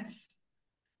in this.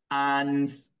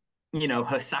 And,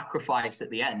 her sacrifice at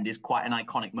the end is quite an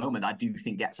iconic moment that I do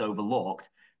think gets overlooked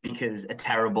because a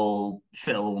terrible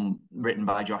film written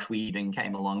by Josh Whedon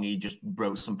came along. He just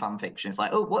wrote some fan fiction. It's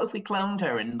like, oh, what if we cloned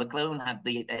her and the clone had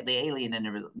the alien in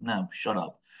her? No, shut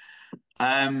up.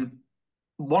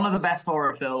 One of the best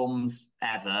horror films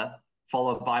ever,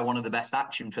 followed by one of the best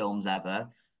action films ever,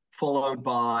 followed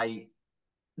by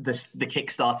the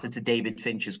Kickstarter to David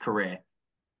Fincher's career.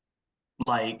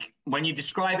 Like, when you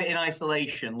describe it in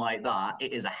isolation like that,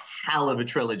 it is a hell of a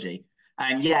trilogy.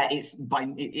 And yeah, it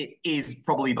is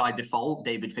probably by default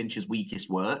David Fincher's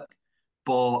weakest work,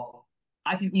 but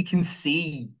I think you can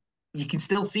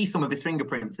still see some of his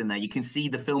fingerprints in there. You can see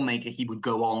the filmmaker he would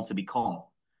go on to become.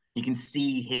 You can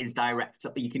see his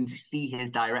direction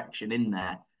in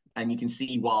there, and you can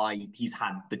see why he's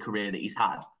had the career that he's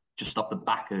had just off the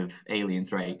back of Alien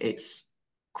 3. It's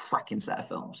a cracking set of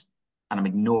films. And I'm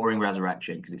ignoring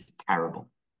Resurrection because it's terrible.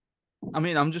 I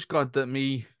mean, I'm just glad that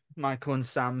Michael, and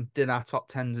Sam did our top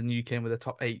tens, and you came with a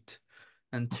top 8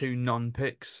 and 2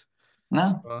 non-picks.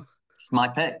 No, So, it's my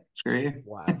pick. Screw you.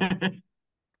 wow.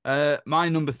 My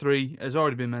number 3 has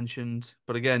already been mentioned,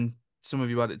 but again, some of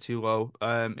you had it too low.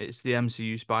 It's the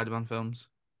MCU Spider-Man films.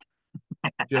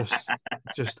 Just,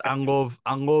 I love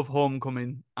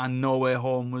Homecoming, and No Way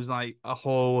Home was like a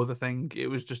whole other thing. It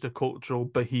was just a cultural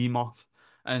behemoth,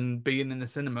 and being in the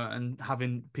cinema and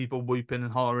having people whooping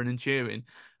and hollering and cheering.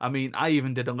 I mean, I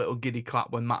even did a little giddy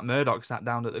clap when Matt Murdock sat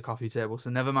down at the coffee table.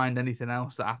 So never mind anything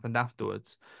else that happened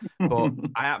afterwards. But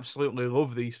I absolutely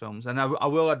love these films, and I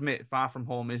will admit, Far From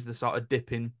Home is the sort of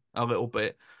dipping a little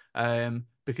bit,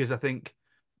 because I think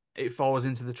it falls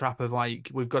into the trap of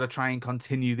like we've got to try and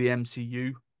continue the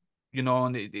MCU,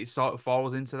 and it sort of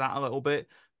falls into that a little bit.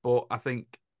 But I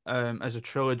think as a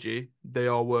trilogy, they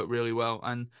all work really well.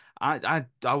 And I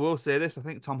will say this: I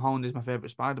think Tom Holland is my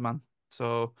favorite Spider-Man.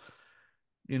 So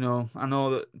I know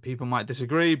that people might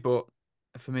disagree, but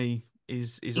for me,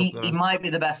 he's up He there. might be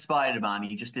the best Spider-Man.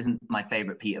 He just isn't my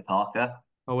favorite Peter Parker.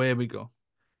 Oh, here we go.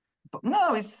 But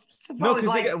no, it's a No, valid,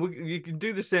 because like, you can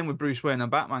do the same with Bruce Wayne and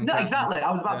Batman, no, can't you? exactly.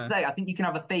 I was about to Yeah. say, I think you can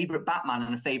have a favorite Batman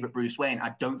and a favorite Bruce Wayne.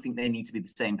 I don't think they need to be the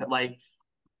same. But I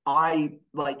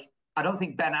don't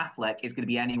think Ben Affleck is going to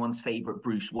be anyone's favorite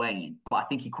Bruce Wayne, but I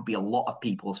think he could be a lot of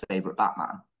people's favorite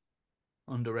Batman.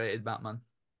 Underrated Batman.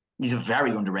 He's a very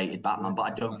underrated Batman, but I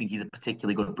Underrated don't Batman. think he's a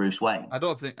particularly good Bruce Wayne. I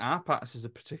don't think Arpats is a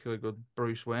particularly good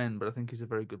Bruce Wayne, but I think he's a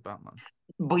very good Batman.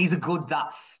 But he's a good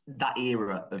that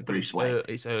era of But Bruce Wayne.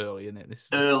 it's early, isn't it? This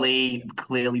Early,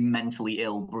 clearly mentally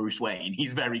ill Bruce Wayne.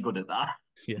 He's very good at that.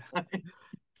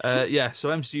 yeah. Yeah, so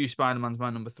MCU Spider-Man's my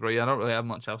number 3. I don't really have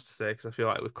much else to say because I feel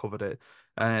like we've covered it.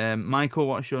 Michael,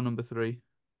 what's your number 3?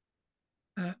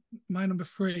 My number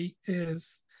 3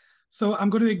 is, so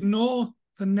I'm going to ignore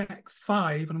the next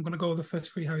 5 and I'm going to go with the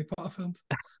first 3 Harry Potter films.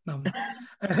 No,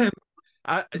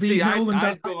 I'd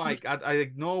go like I'd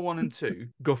ignore 1 and 2,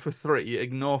 go for 3,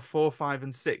 ignore 4, 5,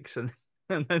 and 6, and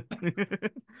then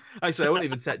actually I wouldn't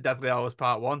even take Deathly Hallows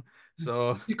Part 1.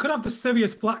 So you could have the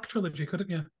Sirius Black trilogy, couldn't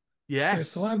you?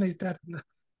 yes, So Solemni's dead.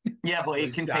 Yeah, but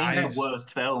it contains Nice. the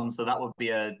worst film, so that would be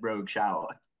a rogue shout.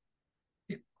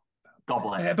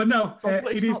 Goblet. But no,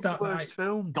 Goblet's it is not the Dark worst Knight.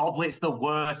 film. Goblet's the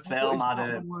worst film, Goblet's not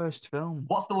Adam. the worst film.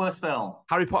 What's the worst film?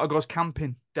 Harry Potter Goes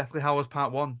Camping, Deathly Hallows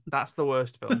Part 1. That's the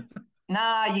worst film.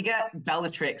 Nah, you get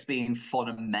Bellatrix being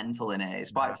fundamental in it.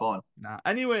 It's quite fun. Nah.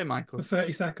 Anyway, Michael. For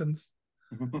 30 seconds.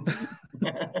 But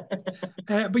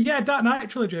yeah, Dark Knight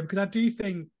trilogy, because I do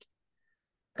think,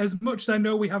 as much as I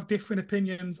know we have different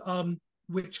opinions on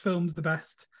which film's the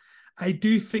best, I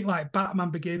do think like Batman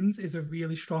Begins is a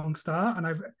really strong start,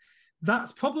 and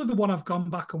that's probably the one I've gone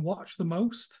back and watched the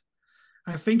most.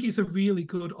 I think it's a really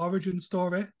good origin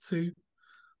story to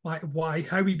like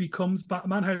how he becomes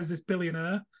Batman. How does this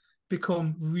billionaire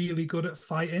become really good at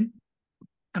fighting?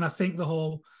 And I think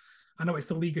I know it's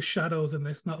the League of Shadows in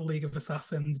this, not the League of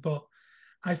Assassins, but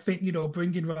I think,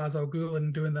 bringing Ra's al Ghul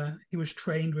and he was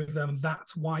trained with them, and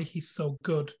that's why he's so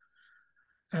good.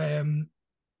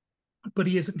 But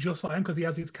he isn't just like him because he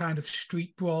has his kind of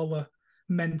street brawler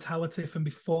mentality from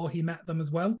before he met them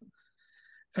as well.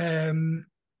 I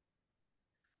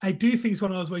do think it's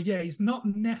one of those where, yeah, he's not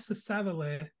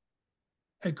necessarily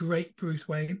a great Bruce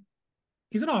Wayne.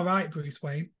 He's an all right Bruce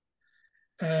Wayne.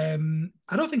 I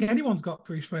don't think anyone's got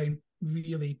Bruce Wayne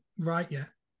really right yet.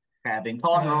 Kevin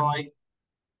Conroy.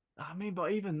 I mean,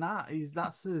 but even that's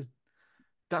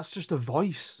just a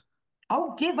voice.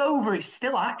 Oh, give over. It's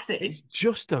still acting. It's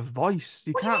just a voice.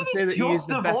 You What do you can't mean say it's that he is just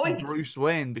the a best voice? Bruce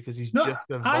Wayne because he's No, just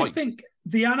a I voice. think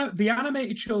the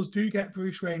animated shows do get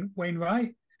Bruce Wayne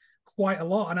right quite a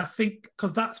lot, and I think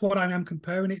because that's what I am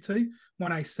comparing it to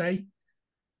when I say.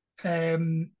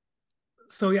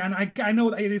 So yeah, and I know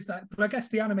that it is that, but I guess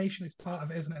the animation is part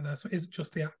of it, isn't it? Though, so it isn't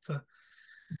just the actor.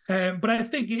 But I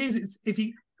think it is. It's if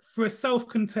you for a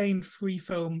self-contained free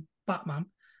film Batman,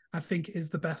 I think it is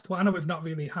the best one. I know we've not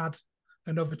really had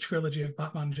another trilogy of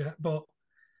Batman yet, but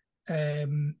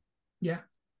yeah,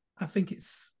 I think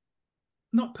it's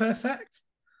not perfect.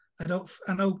 I don't.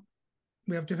 I know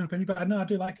we have different opinions, but I know I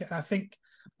do like it. I think,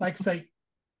 like I say,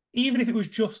 even if it was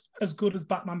just as good as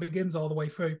Batman Begins all the way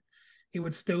through, it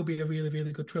would still be a really,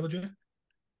 really good trilogy.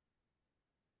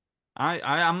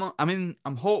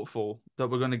 I'm hopeful that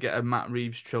we're going to get a Matt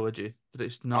Reeves trilogy, that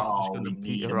it's not just Oh, going we to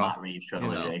need a peter off, Matt Reeves you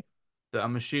know. trilogy. That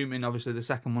I'm assuming obviously the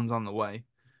second one's on the way.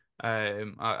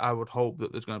 I would hope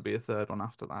that there's going to be a third one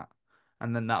after that,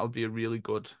 and then that would be a really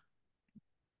good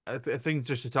thing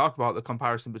just to talk about the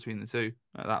comparison between the two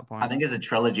at that I point. think as a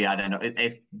trilogy, I don't know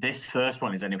if this first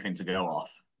one is anything to go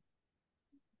off.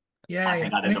 Yeah, I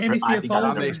think yeah, I'd and, end up. and if I you're think I'd That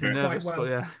end up makes evolving me prefer. quite nervous, but well,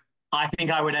 yeah. I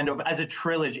think I would end up as a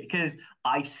trilogy because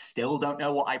I still don't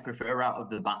know what I prefer out of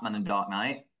the Batman and Dark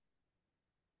Knight.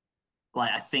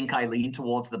 Like, I think I lean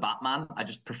towards the Batman. I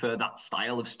just prefer that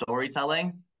style of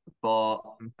storytelling. But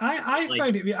I like,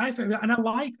 found it. I found it, and I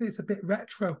like that it's a bit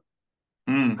retro.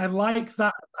 mm, I like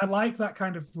that. I like that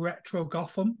kind of retro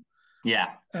Gotham. yeah,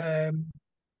 Um,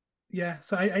 yeah,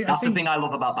 so I that's the thing think I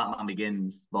love about Batman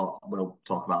Begins. But we'll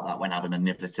talk about that when Adam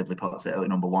inevitably puts it at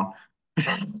number one.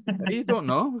 You don't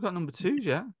know. We've got number twos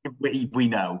yet. We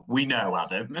know,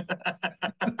 Adam.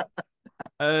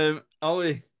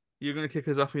 Ollie, you're going to kick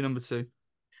us off with number two.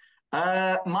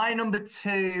 My number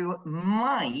two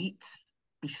might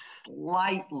be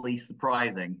slightly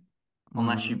surprising,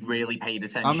 unless Mm. you've really paid I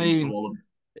attention to mean,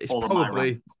 it's all of my rants.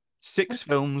 probably six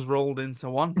films rolled into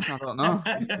one. I don't know.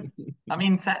 I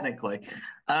mean, technically,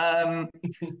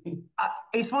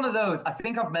 it's one of those. I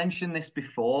think I've mentioned this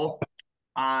before.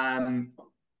 Um,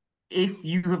 if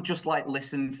you have just like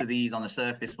listened to these on a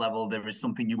surface level, there is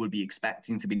something you would be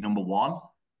expecting to be number one,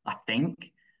 I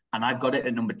think, and I've got it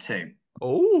at number two.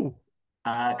 Oh,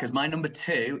 Because my number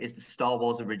two is the Star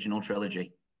Wars original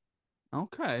trilogy.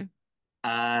 okay.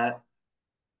 Uh,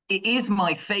 it is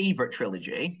my favorite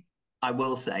trilogy. I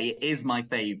will say it is my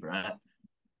favorite,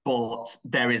 but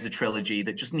there is a trilogy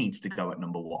that just needs to go at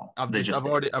number one. There just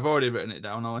is. I've already written it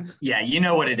down, Ollie. Yeah, you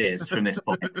know what it is from this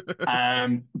point.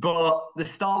 But the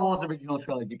Star Wars original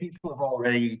trilogy, people have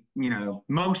already,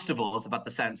 most of us have had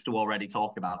the sense to already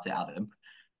talk about it,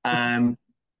 Adam.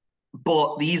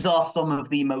 But these are some of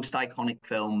the most iconic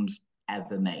films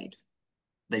ever made.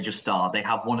 They just are. They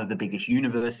have one of the biggest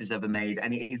universes ever made,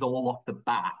 and it is all off the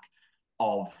back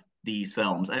of these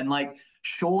films. And like,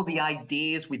 sure, the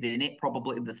ideas within it,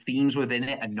 probably the themes within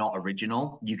it, are not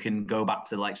original. You can go back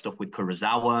to like stuff with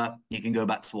Kurosawa. You can go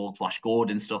back to old Flash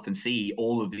Gordon stuff and see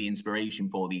all of the inspiration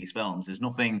for these films. There's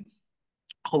nothing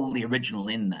wholly original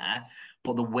in there,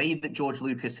 but the way that George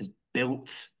Lucas has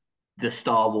built the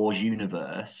Star Wars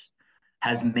universe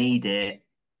has made it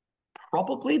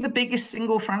probably the biggest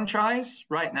single franchise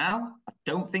right now. I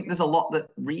don't think there's a lot that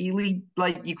really,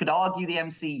 like, you could argue the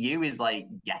MCU is like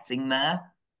getting there,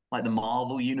 like the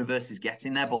Marvel universe is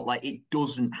getting there, but like it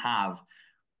doesn't have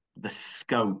the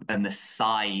scope and the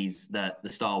size that the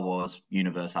Star Wars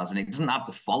universe has, and it doesn't have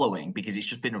the following because it's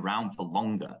just been around for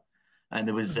longer. And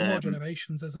there was there's more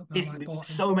generations, isn't there? it's Like bought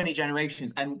in. so many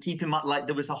generations, and keep in mind, like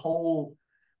there was a whole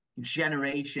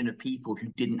generation of people who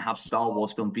didn't have Star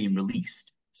Wars films being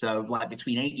released. So, like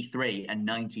between 83 and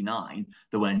 99,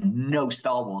 there were no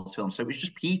Star Wars films. So it was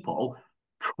just people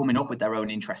coming up with their own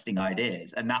interesting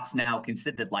ideas. And that's now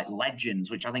considered like legends,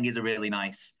 which I think is a really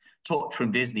nice touch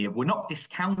from Disney. We're not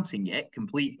discounting it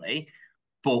completely,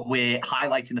 but we're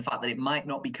highlighting the fact that it might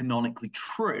not be canonically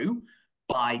true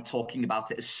by talking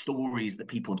about it as stories that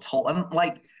people have told. And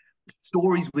like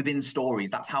stories within stories,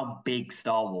 that's how big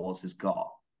Star Wars has got.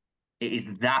 It is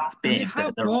that And they big that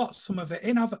have brought some of it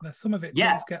in, haven't they? Some of it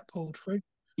yeah, does get pulled through.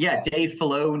 yeah. Dave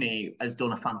Filoni has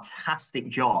done a fantastic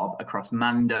job across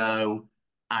Mando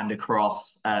and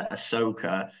across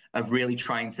Ahsoka of really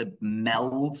trying to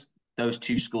meld those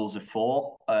two schools of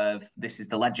thought. Of this is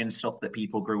the legend stuff that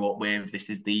people grew up with.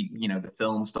 This is the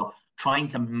film stuff. Trying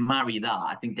to marry that,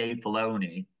 I think Dave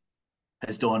Filoni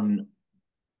has done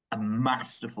a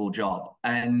masterful job.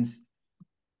 And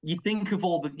you think of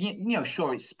all the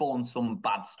sure, it spawned some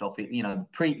bad stuff.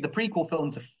 The prequel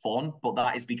films are fun, but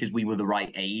that is because we were the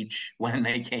right age when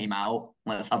they came out.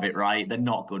 Let's have it right. They're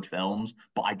not good films,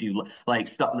 but I do like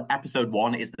episode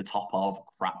 1 is the top of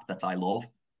crap that I love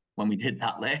when we did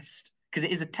that list because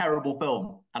it is a terrible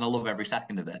film and I love every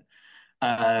second of it.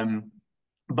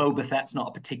 Boba Fett's not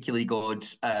a particularly good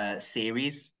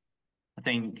series. I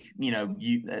think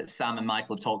Sam and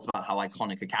Michael have talked about how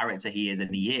iconic a character he is,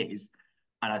 and he is.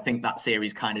 And I think that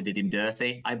series kind of did him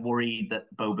dirty. I worry that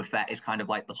Boba Fett is kind of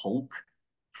like the Hulk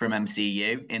from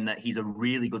MCU in that he's a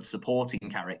really good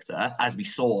supporting character, as we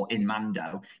saw in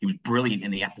Mando. He was brilliant in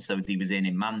the episodes he was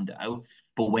in Mando,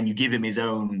 but when you give him his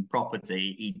own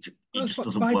property, he just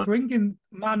doesn't by work. bringing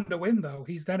Mando in, though,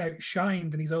 he's then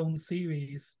outshined in his own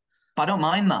series. But I don't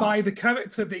mind that. By the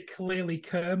character they clearly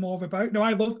care more about. No,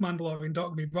 I love Mandalorian,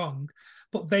 don't get me wrong,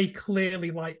 but they clearly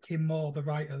like him more, the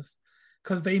writers,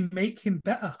 because they make him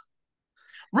better.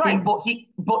 Right, but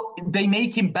they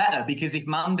make him better because if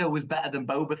Mando was better than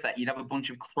Boba Fett, you'd have a bunch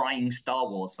of crying Star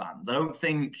Wars fans. I don't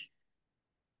think.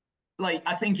 Like,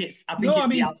 I think it's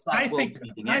the outside world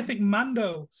feeding in. I think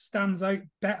Mando stands out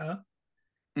better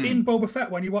in Boba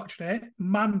Fett. When you watched it,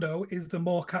 Mando is the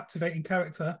more captivating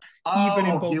character, even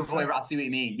in Boba Fett. I see what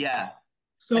you mean. Yeah.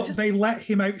 So they let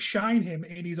him outshine him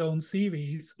in his own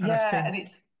series. And I think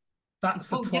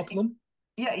that's a problem.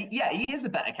 Yeah, he is a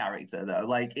better character though.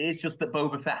 Like, it's just that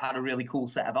Boba Fett had a really cool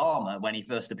set of armor when he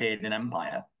first appeared in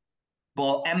Empire.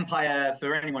 But Empire,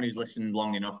 for anyone who's listened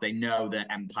long enough, they know that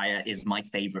Empire is my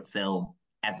favorite film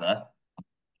ever.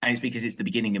 And it's because it's the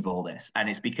beginning of all this. And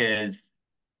it's because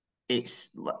it's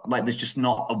like there's just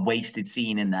not a wasted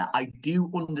scene in there. I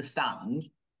do understand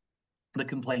the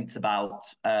complaints about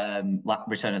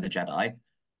Return of the Jedi.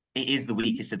 It is the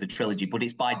weakest of the trilogy, but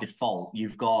it's by default.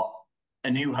 You've got A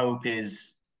New Hope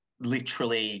is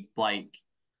literally like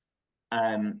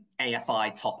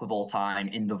AFI top of all time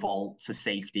in the vault for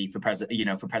safety, for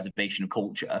preservation of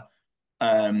culture.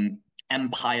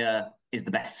 Empire is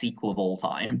the best sequel of all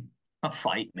time.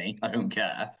 Fight me, I don't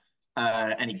care.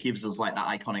 And it gives us like that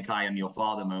iconic "I am your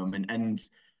father" moment. And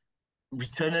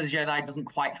Return of the Jedi doesn't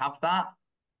quite have that.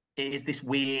 It is this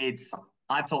weird.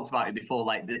 I've talked about it before.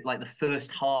 Like the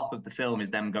first half of the film is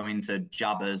them going to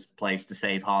Jabba's place to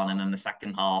save Han, and then the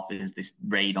second half is this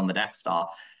raid on the Death Star.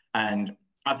 And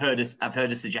I've heard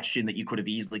a suggestion that you could have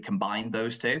easily combined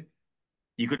those two.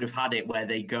 You could have had it where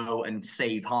they go and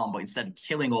save Han, but instead of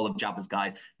killing all of Jabba's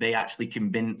guys, they actually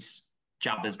convince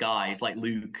Jabba's guys, like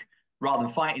Luke, rather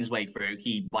than fighting his way through,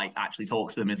 he like actually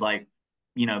talks to them. Is like,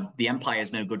 the Empire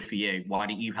is no good for you. Why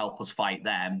don't you help us fight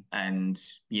them? And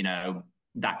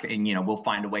we'll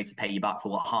find a way to pay you back for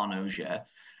what Han owes you.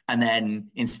 And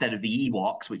then instead of the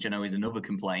Ewoks, which I know is another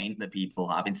complaint that people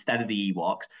have, instead of the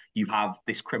Ewoks, you have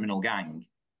this criminal gang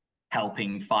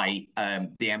helping fight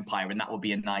the Empire. And that would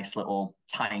be a nice little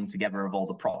tying together of all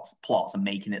the plots and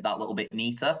making it that little bit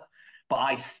neater. But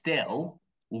I still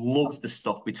love the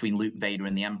stuff between Luke, Vader,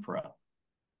 and the Emperor.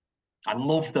 I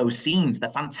love those scenes. They're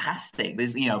fantastic.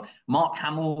 There's, Mark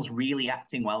Hamill's really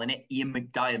acting well in it. Ian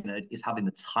McDiarmid is having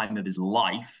the time of his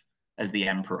life as the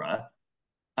Emperor.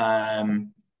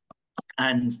 And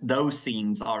those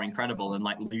scenes are incredible. And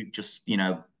like Luke just,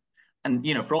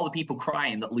 for all the people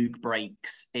crying that Luke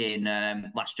breaks in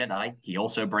Last Jedi, he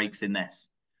also breaks in this.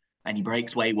 And he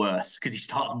breaks way worse because he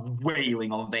starts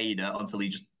wailing on Vader until he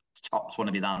just chops one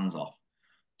of his hands off.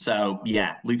 So,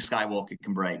 yeah, Luke Skywalker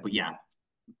can break. But yeah,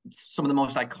 some of the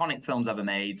most iconic films ever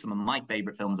made, some of my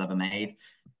favorite films ever made,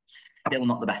 still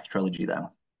not the best trilogy,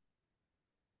 though.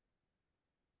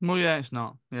 Well, yeah, it's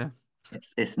not. Yeah.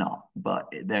 It's not.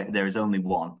 But there is only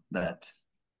one that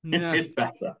is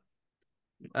better.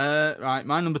 Right,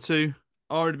 my number 2,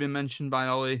 already been mentioned by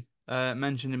Ollie,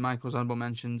 mentioned in Michael's honorable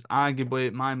mentions,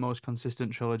 arguably my most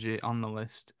consistent trilogy on the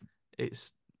list.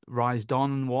 It's Rise,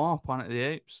 Dawn, and War, Planet of the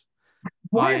Apes.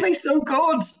 Why are they so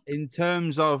good? In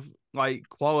terms of like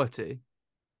quality,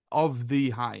 of the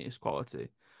highest quality.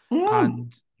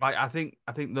 And like I think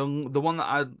the one that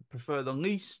I prefer the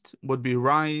least would be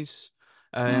Rise.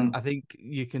 I think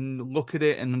you can look at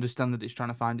it and understand that it's trying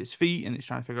to find its feet and it's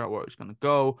trying to figure out where it's going to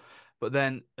go. But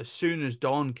then as soon as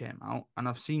Dawn came out, and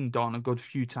I've seen Dawn a good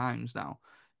few times now,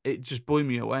 it just blew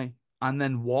me away. And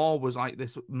then War was like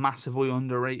this massively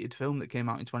underrated film that came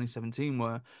out in 2017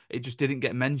 where it just didn't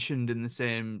get mentioned in the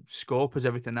same scope as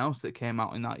everything else that came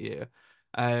out in that year.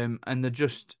 And they're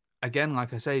just, again,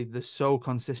 like I say, they're so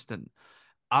consistent.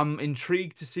 I'm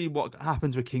intrigued to see what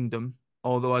happens with Kingdom,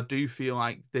 although I do feel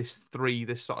like this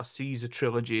sort of Caesar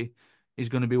trilogy is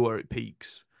going to be where it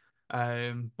peaks.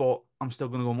 But I'm still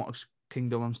going to go and watch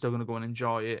Kingdom. I'm still going to go and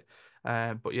enjoy it.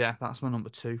 But yeah, that's my number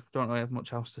two. Don't really have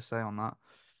much else to say on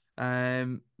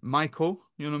that. Michael,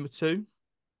 your number two.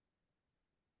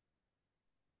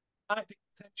 Might be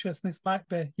contentious. This might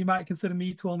be. You might consider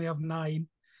me to only have 9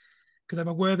 because I'm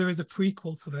aware there is a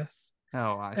prequel to this.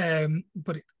 Oh, I.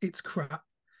 But it's crap.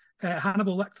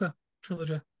 Hannibal Lecter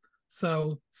trilogy.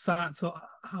 So Silence of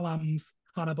the Lambs,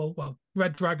 Hannibal. Well,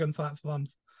 Red Dragon, Silence of the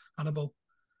Lambs, Hannibal.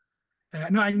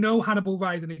 No, I know Hannibal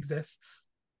Rising exists.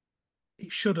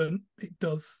 It shouldn't. It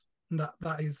does. And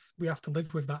that is, we have to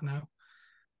live with that now.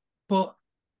 But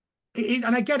and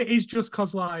I get it is just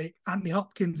because like Anthony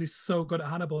Hopkins is so good at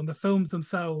Hannibal and the films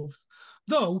themselves.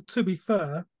 Though to be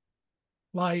fair,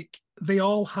 like they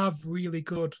all have really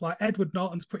good. Like Edward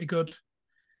Norton's pretty good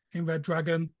in Red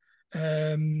Dragon.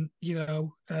 And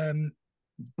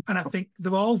I think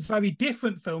they're all very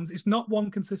different films. It's not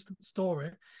one consistent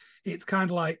story. It's kind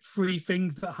of like 3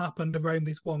 things that happened around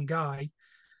this one guy,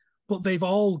 but they've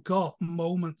all got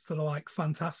moments that are like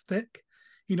fantastic.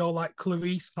 Like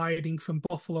Clarice hiding from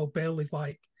Buffalo Bill is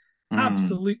like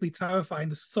absolutely terrifying.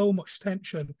 There's so much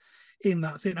tension in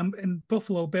that scene. And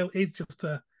Buffalo Bill is just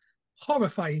a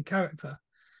horrifying character,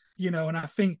 and I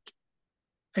think,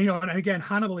 and again,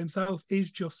 Hannibal himself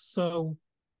is just so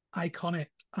iconic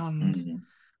and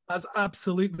has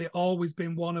absolutely always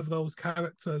been one of those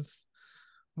characters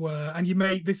where, and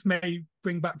this may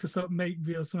bring back to something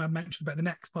I mentioned about the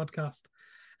next podcast,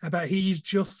 about he's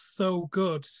just so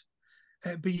good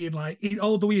at being like,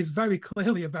 although he is very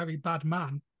clearly a very bad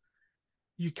man,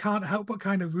 you can't help but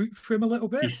kind of root for him a little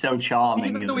bit. He's so charming,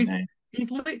 even though isn't he?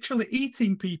 he's literally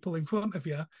eating people in front of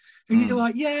you, and you're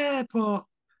like, yeah, but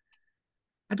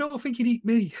I don't think he'd eat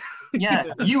me. Yeah,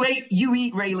 you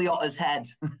eat Ray Liotta's head.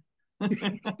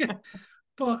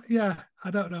 But yeah,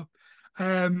 I don't know.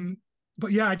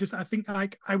 But yeah, I think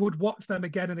like I would watch them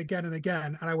again and again and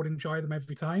again, and I would enjoy them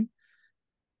every time.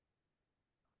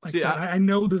 Like I said, I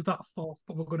know there's that fourth,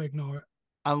 but we're going to ignore it.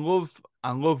 I love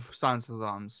Silence of the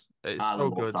Lambs. It's so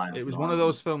good. It was one of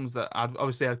those films that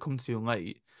I'd come to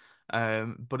late,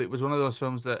 but it was one of those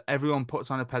films that everyone puts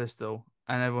on a pedestal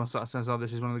and everyone sort of says, "Oh,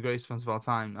 this is one of the greatest films of all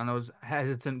time." And I was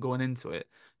hesitant going into it,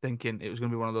 thinking it was going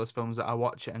to be one of those films that I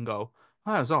watch it and go,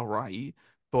 "Oh, it was all right,"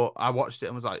 but I watched it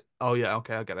and was like, "Oh yeah,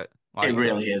 okay, I get it." It Like,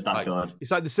 really is that good.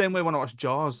 It's like the same way when I watched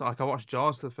Jaws. Like I watched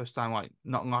Jaws for the first time, like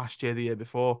not last year, the year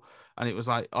before, and it was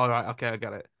like, all right, okay, I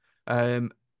get it.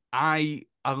 I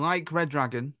like Red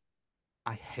Dragon.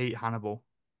 I hate Hannibal.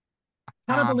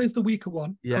 Hannibal is the weaker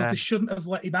one because Yeah. they shouldn't have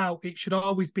let him out. It should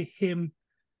always be him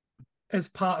as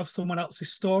part of someone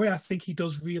else's story. I think he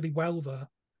does really well there.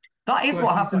 That is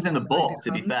what happens in the book,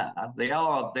 to be hand. fair. They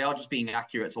are just being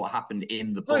accurate to what happened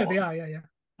in the book. Oh, yeah, they are,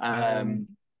 yeah.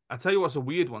 I tell you what's a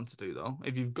weird one to do though.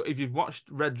 If you've watched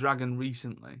Red Dragon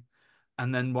recently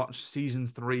and then watched season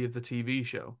 3 of the TV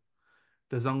show,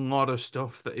 there's a lot of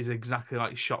stuff that is exactly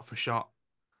like shot for shot.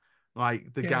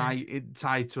 Like the guy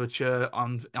tied to a chair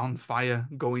on fire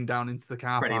going down into the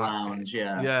car Pretty park. Lounge,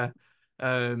 yeah. Yeah.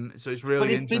 So it's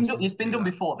really interesting. It's been done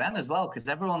before then as well, because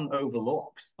everyone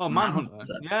overlooked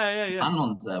Manhunter. Yeah.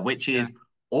 Manhunter, which is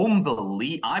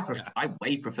unbelievable. I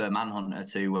way prefer Manhunter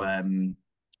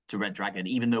to Red Dragon,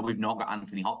 even though we've not got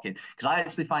Anthony Hopkins. Because I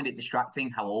actually find it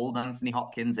distracting how old Anthony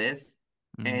Hopkins is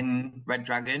in Red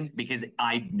Dragon, because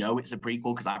I know it's a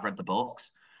prequel because I've read the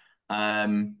books.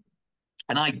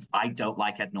 And I don't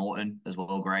like Ed Norton as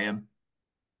Will Graham.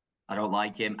 I don't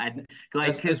like him.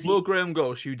 As Will Graham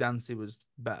goes, Hugh Dancy was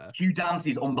better. Hugh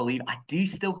Dancy's unbelievable.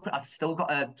 I've still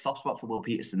got a soft spot for Will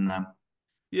Peterson though.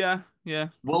 Yeah.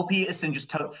 Will Peterson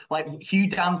just like Hugh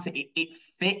Dancy. It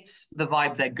fits the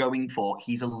vibe they're going for.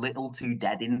 He's a little too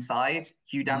dead inside.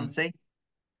 Hugh Dancy,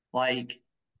 like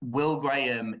Will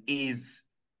Graham is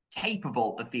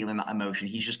capable of feeling that emotion.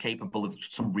 He's just capable of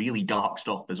some really dark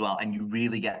stuff as well, and you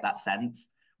really get that sense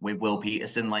with Will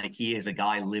Peterson. Like he is a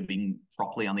guy living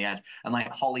properly on the edge, and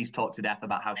like Holly's talked to death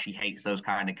about how she hates those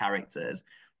kind of characters,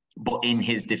 but in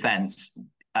his defense,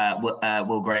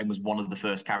 Will Graham was one of the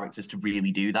first characters to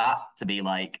really do that, to be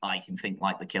like, I can think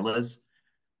like the killers.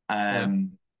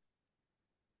 And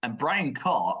Brian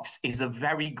Cox is a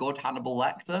very good Hannibal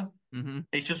Lecter.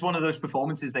 It's just one of those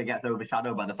performances that gets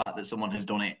overshadowed by the fact that someone has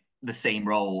done it the same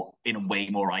role in a way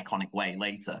more iconic way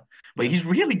later. But he's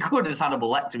really good as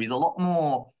Hannibal Lecter. He's a lot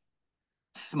more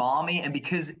smarmy, and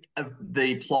because of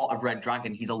the plot of Red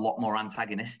Dragon, he's a lot more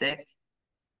antagonistic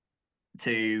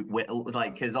to,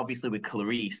 like, because obviously with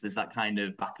Clarice, there's that kind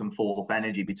of back and forth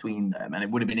energy between them, and it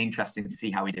would have been interesting to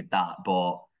see how he did that.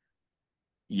 But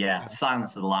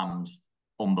Silence of the Lambs,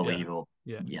 unbelievable.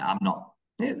 I'm not.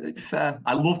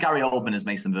 I love Gary Oldman as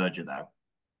Mason Verger, though.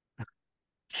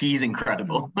 He's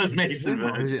incredible as Mason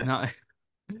Verger. Is it not?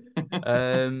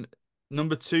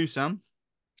 Number two, Sam.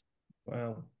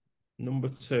 Well, number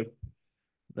two.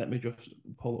 Let me just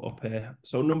pull it up here.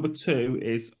 So number two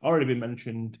is already been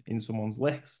mentioned in someone's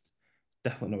list.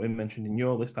 Definitely not been mentioned in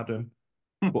your list, Adam.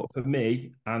 But for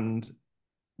me, and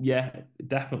yeah,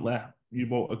 definitely, you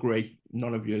won't agree,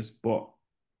 none of yous, but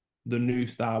the new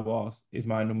Star Wars is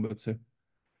my number two.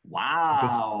 I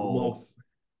just Wow. love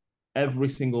every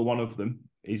single one of them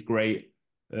is great.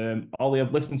 Ollie,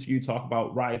 I've listened to you talk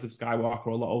about Rise of Skywalker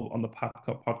a lot on the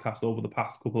podcast over the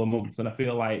past couple of months, and I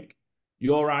feel like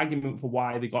your argument for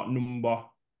why they got number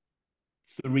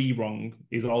three wrong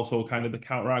is also kind of the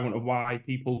counter argument of why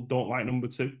people don't like number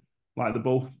two. Like they're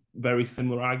both very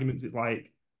similar arguments. It's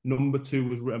like number two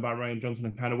was written by Rian Johnson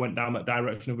and kind of went down that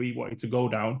direction of he wanted to go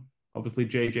down. Obviously,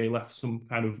 JJ left some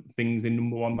kind of things in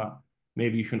number one that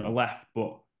maybe you shouldn't have left,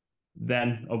 but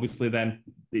then obviously then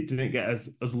it didn't get as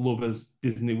love as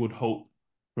Disney would hope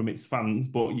from its fans.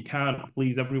 But you can't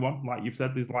please everyone. Like you've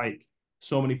said, there's like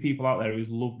so many people out there who's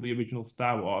loved the original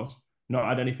Star Wars, not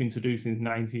had anything to do since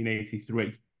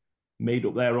 1983, made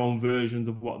up their own versions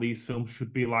of what these films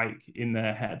should be like in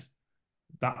their head.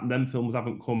 That them films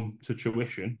haven't come to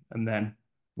fruition, and then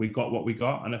we got what we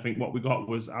got, and I think what we got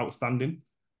was outstanding.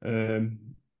 I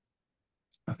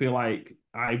feel like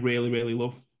I really, really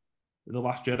love The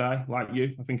Last Jedi, like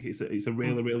you. I think it's a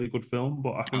really, really good film,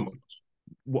 but I think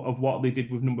what they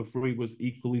did with number three was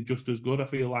equally just as good. I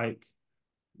feel like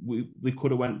they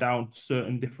could have went down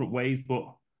certain different ways,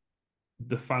 but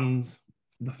the fans,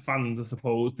 I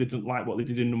suppose, didn't like what they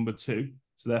did in number two,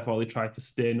 so therefore they tried to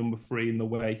steer number three in the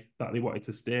way that they wanted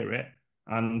to steer it,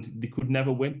 and they could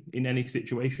never win in any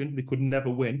situation. They could never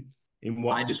win in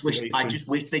what situation. I just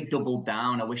wish they doubled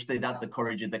down. I wish they'd had the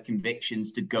courage and the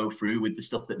convictions to go through with the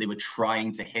stuff that they were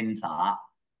trying to hint at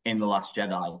in The Last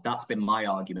Jedi. That's been my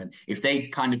argument. If they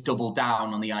kind of doubled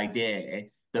down on the idea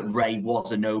that Rey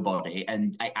was a nobody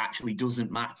and it actually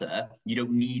doesn't matter, you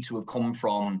don't need to have come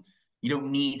from. You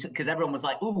don't need to, because everyone was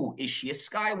like, oh, is she a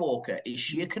Skywalker? Is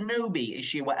she a Kenobi? Is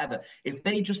she a whatever? If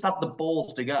they just had the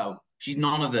balls to go, she's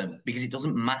none of them because it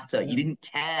doesn't matter. You didn't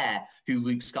care who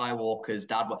Luke Skywalker's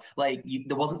dad was. Like,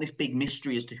 there wasn't this big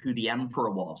mystery as to who the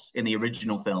Emperor was in the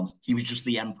original films. He was just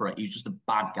the Emperor. He was just a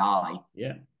bad guy.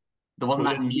 Yeah. There wasn't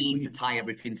that need to tie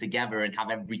everything together and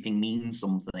have everything mean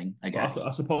something, I guess.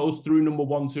 I suppose through number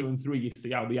 1, 2, and 3, you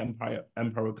see how the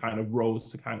Emperor kind of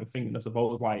rose to kind of thing. And I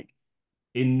suppose, like,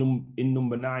 in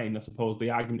number 9, I suppose the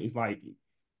argument is like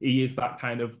he is that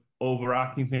kind of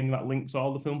overarching thing that links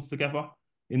all the films together.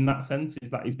 In that sense, is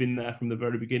that he's been there from the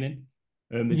very beginning.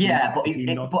 Yeah, but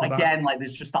again, like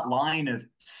there's just that line of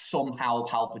somehow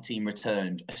Palpatine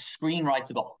returned. A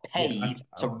screenwriter got paid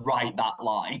to write that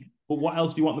line. But what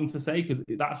else do you want them to say? Because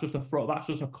that's just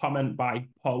a comment by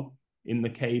Poe in the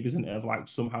cave, isn't it? Of like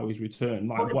somehow he's returned.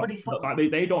 Like,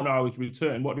 they don't know how he's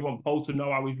returned. What do you want Poe to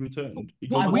know how he's returned?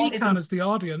 Well, we can, as the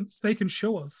audience, they can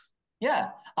show us. Yeah,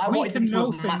 we can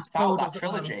know things. Poe doesn't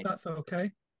trilogy. That's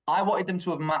okay. I wanted them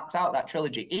to have mapped out that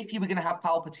trilogy. If you were going to have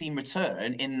Palpatine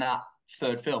return in that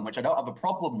third film, which I don't have a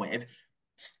problem with,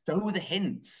 show the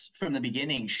hints from the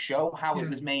beginning. Show how it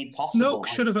was made possible. Snoke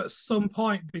should have at some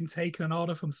point been taken an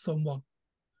order from someone.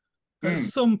 At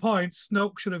some point,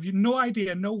 Snoke should have no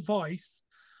idea, no voice,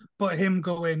 but him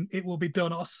going, "It will be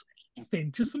done," or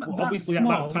something. Just something that obviously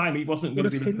small. At that time, he wasn't going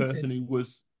to be the person who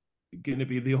was going to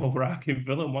be the overarching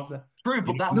villain, was it? True,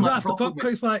 but that's the book.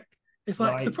 It's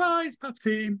like surprise,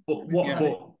 Palpatine.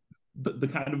 But the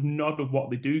kind of nod of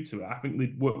what they do to it, I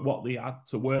think what they had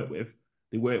to work with,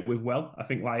 they work with well. I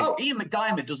think Ian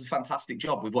McDiarmid does a fantastic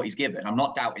job with what he's given. I'm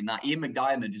not doubting that. Ian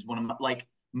McDiarmid is one of my,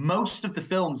 most of the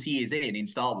films he is in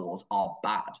Star Wars are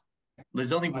bad.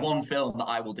 There's only one film that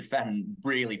I will defend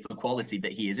really for quality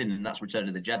that he is in, and that's Return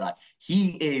of the Jedi.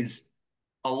 He is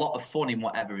a lot of fun in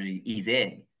whatever he's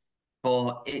in,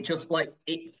 but it just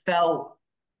it felt.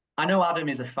 I know Adam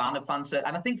is a fan of fan service,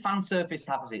 and I think fan service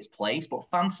has its place, but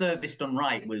fan service done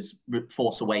right was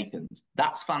Force Awakens.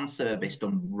 That's fan service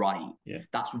done right. Yeah.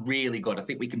 That's really good. I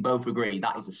think we can both agree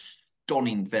that is a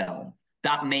stunning film.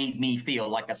 That made me feel,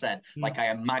 like I said, like I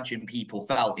imagine people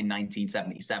felt in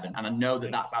 1977. And I know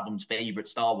that that's Adam's favorite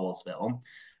Star Wars film.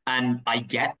 And I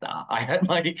get that.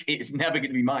 It's never going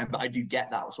to be mine, but I do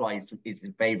get that. That's why it's his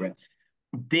favorite.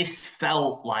 This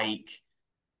felt like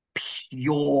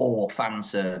pure fan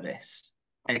service,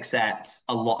 except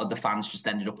a lot of the fans just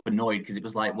ended up annoyed because it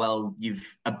was like, well,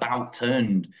 you've about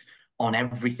turned on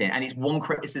everything. And it's one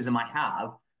criticism I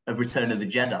have of Return of the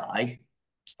Jedi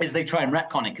is they try and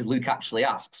retcon it because Luke actually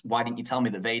asks, why didn't you tell me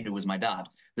that Vader was my dad?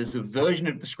 There's a version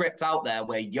of the script out there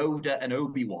where Yoda and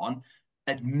Obi-Wan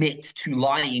admit to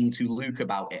lying to Luke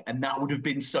about it, and that would have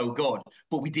been so good.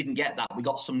 But we didn't get that. We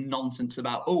got some nonsense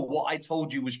about, oh, what I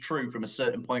told you was true from a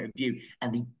certain point of view,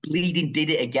 and they bleeding did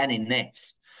it again in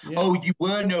this. Yeah. Oh, you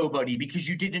were nobody because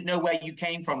you didn't know where you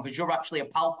came from because you're actually a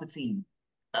Palpatine.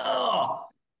 Oh,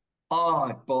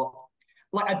 but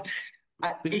like,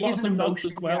 there's it lots is an of nods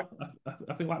as emotion. well.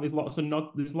 I feel like there's lots of nods.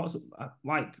 There's lots of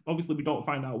like, obviously we don't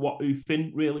find out what who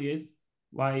Finn really is.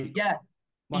 Like, Yeah,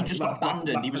 he like just got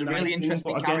abandoned. He that's was a a nice really thing.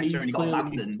 interesting But again, character, and he got he's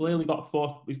abandoned. clearly got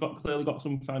force. He's clearly got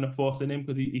some kind of force in him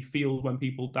because he feels when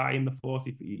people die in the force.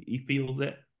 He feels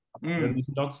it. There's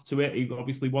nods to it. He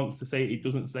obviously wants to say it. He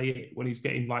doesn't say it when he's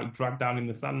getting like dragged down in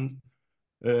the sand.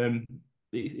 Um,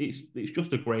 it's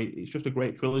just a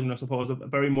great trilogy, and I suppose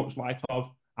very much like of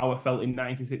how I felt in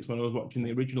 '96 when I was watching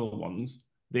the original ones.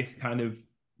 This kind of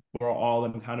brought all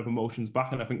them kind of emotions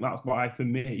back, and I think that's why for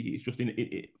me it's just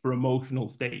for emotional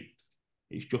states.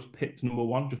 It's just picked number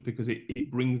one just because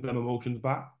it brings them emotions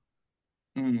back.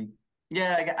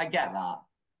 Yeah, I get that.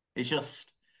 It's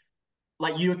just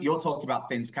like you're talking about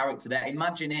Finn's character there.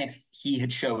 Imagine if he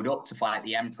had showed up to fight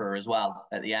the Emperor as well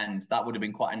at the end. That would have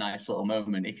been quite a nice little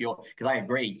moment. Because I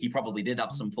agree, he probably did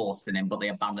have some force in him, but they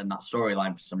abandoned that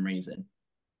storyline for some reason.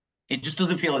 It just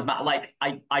doesn't feel as like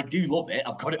I do love it.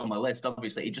 I've got it on my list,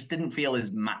 obviously. It just didn't feel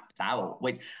as mapped out,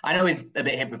 which I know is a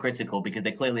bit hypocritical because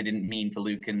they clearly didn't mean for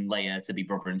Luke and Leia to be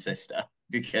brother and sister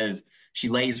because she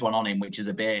lays one on him, which is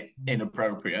a bit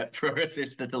inappropriate for a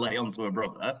sister to lay onto a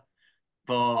brother.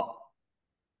 But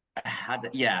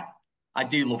yeah, I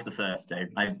do love the first two.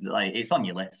 It's on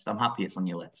your list. I'm happy it's on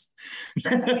your list.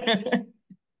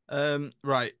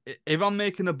 Right. If I'm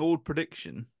making a bold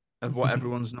prediction of what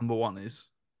everyone's number one is,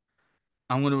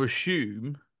 I'm going to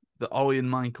assume that Ollie and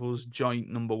Michael's joint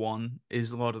number one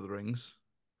is Lord of the Rings,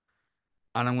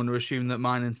 and I'm going to assume that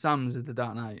mine and Sam's is The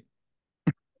Dark Knight.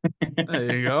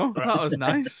 There you go. That was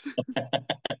nice.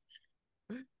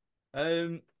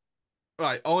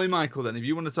 Right, Ollie Michael. Then, if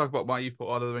you want to talk about why you've put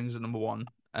Lord of the Rings at number one,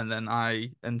 and then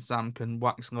I and Sam can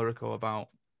wax lyrical about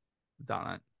The Dark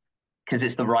Knight. Because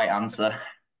it's the right answer.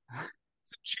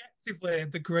 It's objectively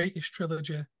the greatest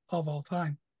trilogy of all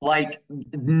time. Like,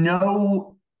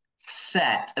 no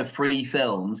set of three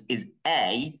films is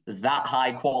A, that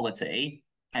high quality,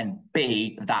 and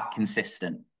B, that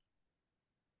consistent.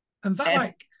 And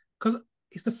that, because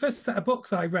it's the first set of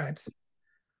books I read,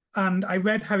 and I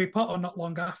read Harry Potter not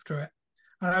long after it.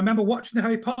 And I remember watching the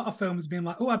Harry Potter films being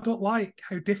like, oh, I don't like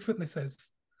how different this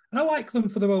is. And I like them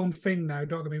for their own thing now,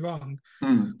 don't get me wrong.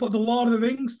 But the Lord of the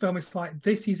Rings film, it's like,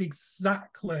 this is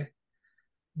exactly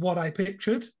what I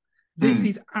pictured. This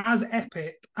is as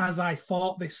epic as I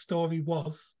thought this story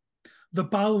was. The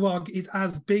Balrog is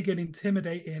as big and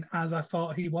intimidating as I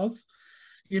thought he was.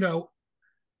 You know,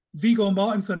 Viggo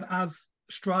Mortensen as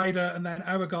Strider and then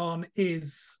Aragorn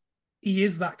is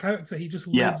that character. He just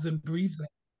lives and breathes it.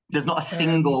 There's not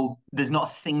a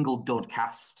single dud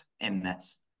cast in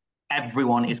this.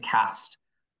 Everyone is cast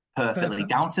perfectly.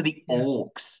 Down to the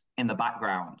orcs in the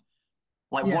background.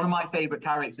 Like one of my favorite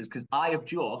characters, because I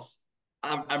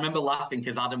remember laughing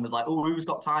because Adam was like, oh, who's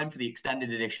got time for the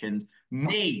extended editions?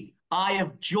 Me. I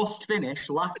have just finished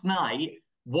last night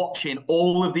watching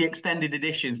all of the extended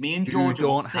editions. Me and Georgia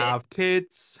don't have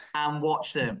kids and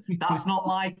watch them. That's not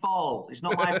my fault. It's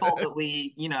not my fault that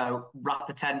we, wrap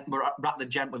the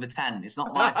gent with a 10. It's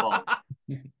not my fault.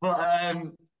 But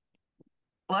oh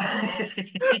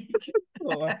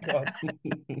my God.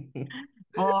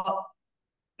 But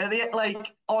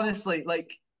honestly,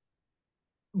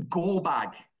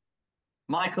 Gorbag.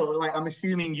 Michael, I'm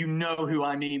assuming you know who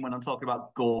I mean when I'm talking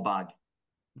about Gorbag.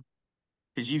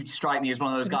 Because you strike me as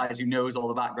one of those guys who knows all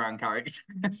the background characters.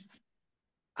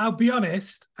 I'll be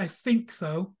honest, I think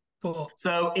so. But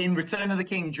so in Return of the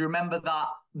King, do you remember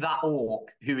that orc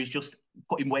who is just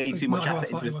putting way too much effort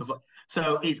into his stuff?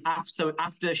 So after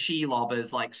Shelob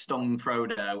has stung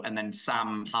Frodo and then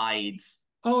Sam hides.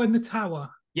 Oh, in the tower.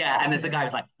 Yeah, and there's a guy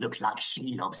who's like, looks like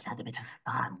Shelob's had a bit of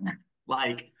fun.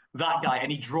 Like that guy,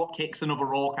 and he drop kicks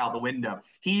another orc out the window.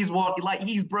 He's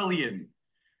brilliant.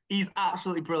 He's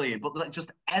absolutely brilliant. But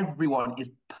just everyone is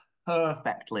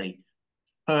perfectly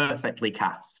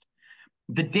cast.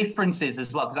 The differences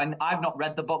as well, because I've not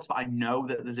read the books, but I know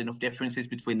that there's enough differences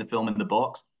between the film and the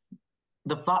books.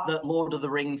 The fact that Lord of the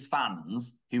Rings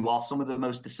fans, who are some of the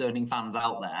most discerning fans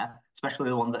out there, especially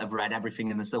the ones that have read everything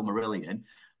in the Silmarillion,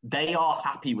 they are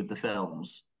happy with the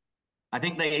films. I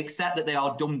think they accept that they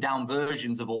are dumbed down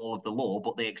versions of all of the lore,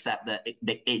 but they accept that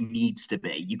it needs to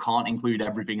be. You can't include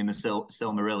everything in the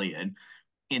Silmarillion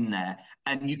in there.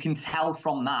 And you can tell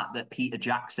from that Peter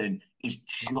Jackson is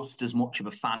just as much of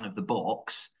a fan of the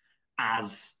books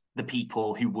as the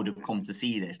people who would have come to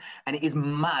see this. And it is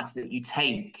mad that you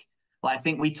take, like, I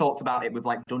think we talked about it with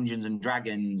like Dungeons and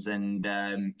Dragons and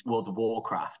World of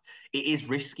Warcraft. It is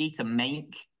risky to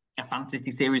make a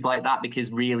fantasy series like that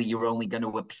because really you're only going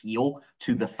to appeal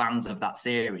to the fans of that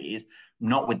series.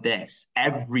 Not with this.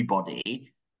 Everybody,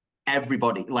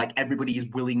 like everybody is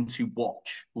willing to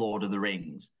watch Lord of the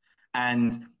Rings.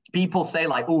 And people say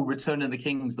like, oh, Return of the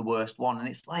King's the worst one. And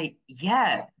it's like,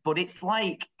 yeah, but it's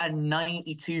like a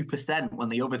 92% when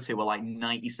the other two are like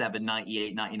 97,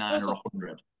 98, 99 Also, or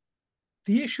 100.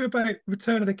 the issue about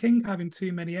Return of the King having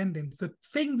too many endings, the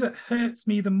thing that hurts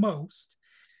me the most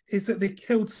is that they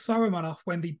killed Saruman off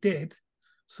when they did,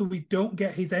 so we don't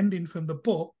get his ending from the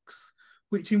books,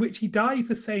 in which he dies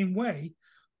the same way,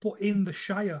 but in the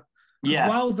Shire. Because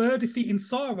while they're defeating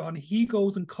Sauron, he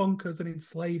goes and conquers and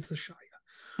enslaves the Shire.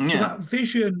 So that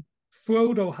vision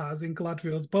Frodo has in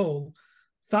Gladriel's Bowl,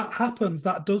 that happens,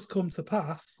 that does come to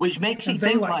pass. Which makes you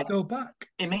think like go back.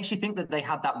 It makes you think that they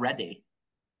had that ready.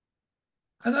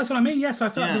 And that's what I mean. Yeah, so I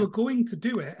felt like they were going to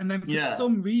do it. And then for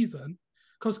some reason,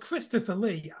 because Christopher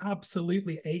Lee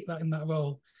absolutely ate that in that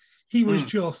role. He was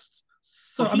just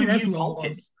so, well, I mean, everyone Tolkien.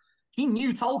 Was. He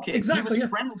knew Tolkien. Exactly. He was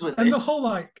friends with him. And the whole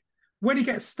like, when he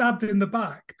gets stabbed in the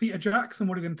back, Peter Jackson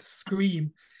wanted him to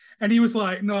scream. And he was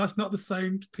like, no, that's not the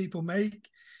sound people make.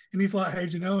 And he's like, how do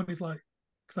you know? And he's like,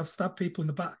 because I've stabbed people in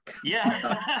the back. Yeah.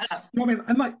 You know what I mean?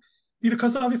 And like,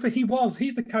 because obviously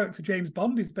he's the character James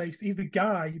Bond is based. He's the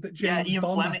guy that James Ian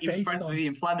Bond Fleming, is based he was friends on. with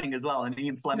Ian Fleming as well. And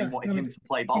Ian Fleming wanted him to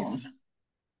play Bond.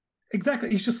 Exactly.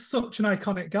 He's just such an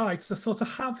iconic guy. So sort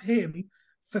of have him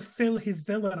fulfill his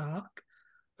villain arc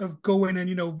of going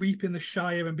and, reaping the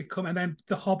Shire and then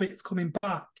the Hobbits coming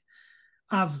back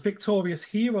as victorious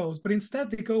heroes. But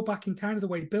instead they go back in kind of the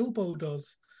way Bilbo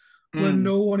does, where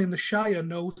no one in the Shire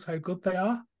knows how good they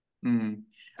are. And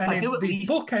in the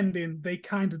book ending, they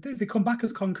they come back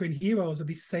as conquering heroes and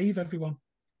they save everyone.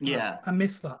 Yeah. I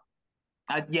miss that.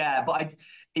 But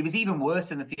it was even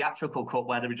worse in the theatrical cut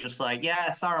where they were just like, yeah,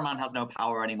 Saruman has no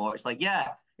power anymore. It's like, yeah,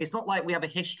 it's not like we have a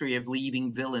history of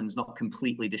leaving villains not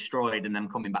completely destroyed and then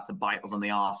coming back to bite us on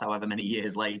the arse however many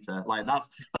years later. Like,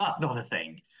 that's not a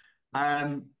thing.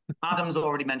 Adam's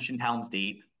already mentioned Helm's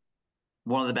Deep,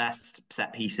 one of the best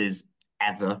set pieces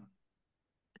ever.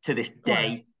 To this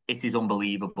day, it is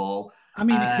unbelievable. I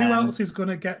mean, who else is going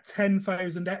to get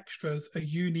 10,000 extras, a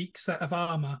unique set of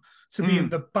armor to be in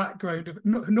the background of?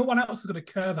 No one else is going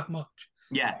to care that much.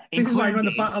 Yeah, this is why when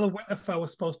the Battle of Winterfell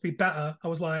was supposed to be better, I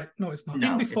was like, no, it's not. No,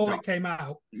 even before it came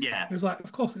out, it was like,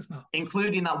 of course it's not.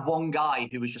 Including that one guy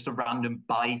who was just a random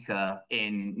biker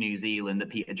in New Zealand that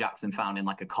Peter Jackson found in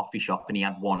like a coffee shop, and he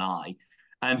had one eye.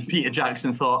 And Peter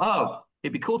Jackson thought, oh,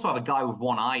 it'd be cool to have a guy with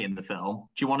one eye in the film.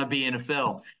 Do you want to be in a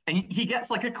film? And he gets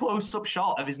like a close-up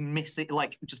shot of his missing,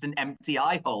 like just an empty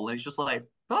eye hole. And it's just like,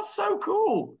 that's so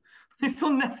cool. It's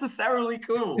unnecessarily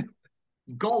cool.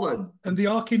 Gollum. And the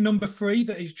arc in number 3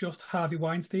 that is just Harvey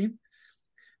Weinstein.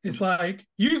 It's like,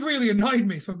 you've really annoyed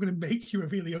me, so I'm going to make you a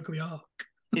really ugly arc.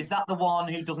 Is that the one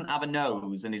who doesn't have a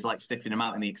nose and is like stiffing him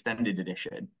out in the extended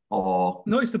edition? Or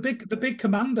no, it's the big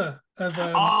commander of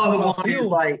the one Fields, who's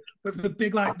like with the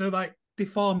big the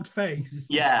deformed face.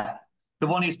 Yeah, the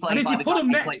one who's playing. And if you put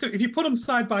them if you put them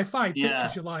side by side, yeah,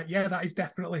 you're like, yeah, that is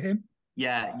definitely him.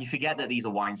 Yeah, you forget that these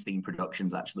are Weinstein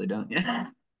productions, actually, don't you?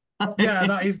 Yeah,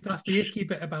 that's the icky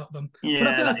bit about them. Yeah, but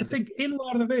I think that's the thing. In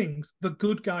Lord of the Rings, the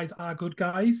good guys are good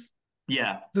guys.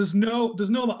 Yeah. There's no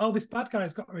like, oh, this bad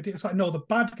guy's got rid. It's like, no, the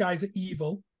bad guys are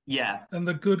evil. Yeah. And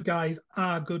the good guys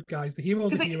are good guys. The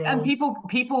heroes are heroes. And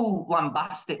people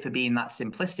lambast it for being that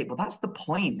simplistic, but that's the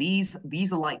point. These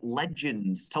are like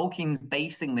legends. Tolkien's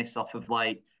basing this off of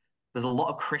like, there's a lot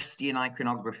of Christian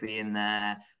iconography in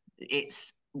there.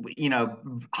 It's,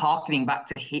 harkening back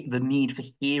to the need for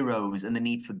heroes and the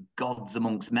need for gods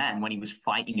amongst men when he was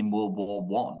fighting in World War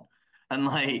One. And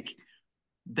like,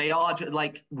 they are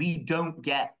like, we don't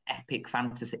get epic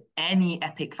fantasy, any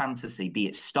epic fantasy, be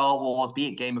it Star Wars, be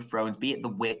it Game of Thrones, be it The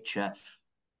Witcher.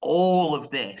 All of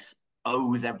this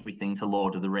owes everything to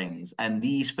Lord of the Rings. And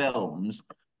these films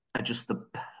are just the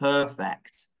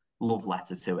perfect love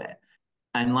letter to it.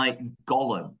 And like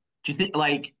Gollum, do you think,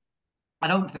 like, I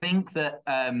don't think that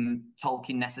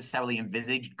Tolkien necessarily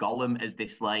envisaged Gollum as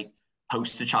this like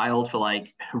poster child for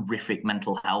like horrific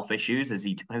mental health issues as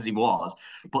he was.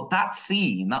 But that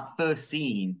first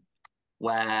scene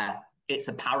where it's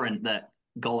apparent that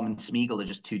Gollum and Smeagol are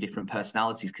just two different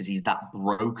personalities because he's that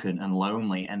broken and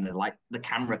lonely, and the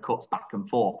camera cuts back and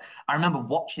forth. I remember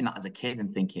watching that as a kid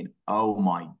and thinking, oh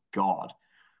my God.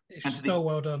 It's so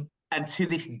well done. And to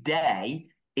this day,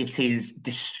 it is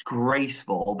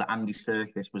disgraceful that Andy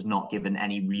Serkis was not given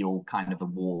any real kind of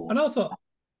award. And also,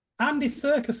 Andy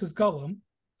Serkis as Gollum,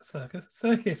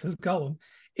 Serkis as Gollum,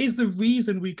 is the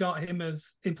reason we got him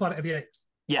as in Planet of the Apes.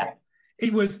 Yeah.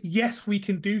 It was, yes, we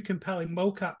can do compelling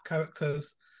mocap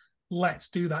characters. Let's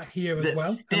do that here as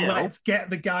well. And let's get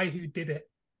the guy who did it.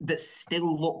 That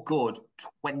still look good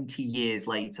 20 years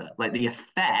later. Like the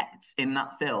effects in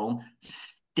that film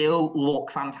still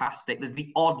look fantastic. There's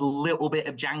the odd little bit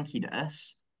of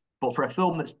jankiness, but for a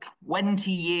film that's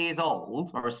 20 years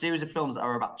old, or a series of films that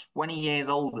are about 20 years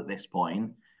old at this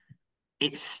point,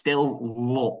 it still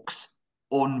looks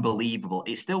unbelievable.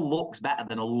 It still looks better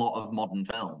than a lot of modern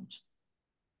films.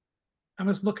 I'm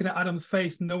just looking at Adam's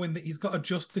face, knowing that he's got to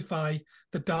justify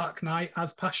The Dark Knight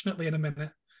as passionately in a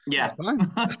minute. Yeah.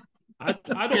 I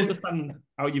don't understand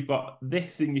how you've got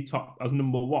this in your top as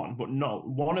number one, but not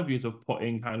one of you have put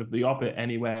in kind of The Hobbit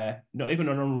anywhere, not even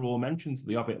an honorable mention to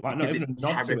The Hobbit, like not even a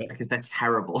nod to it. Because they're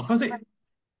terrible. Because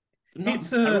it's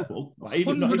terrible. Like,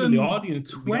 even, not even the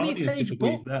audience page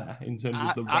book there in terms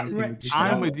of the ranking.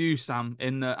 I'm with you, Sam,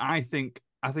 in that I think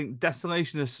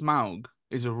Desolation of Smaug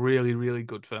is a really, really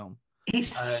good film.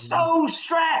 It's so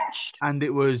stretched, and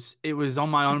it was on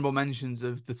my honorable mentions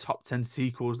of the top 10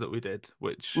 sequels that we did,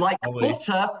 which like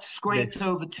butter scraped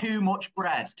over too much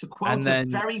bread, to quote a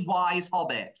very wise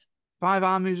Hobbit. Five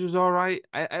Armies was all right.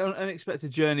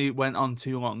 Unexpected Journey went on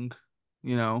too long,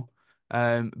 you know,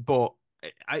 but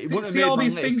see all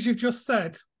these things you've just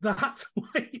said. That's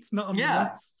why it's not on the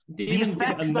list. The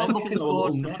effects don't look as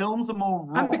good. The films are more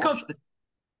rushed. And because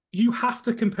you have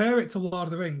to compare it to Lord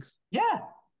of the Rings. Yeah.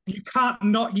 You can't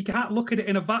look at it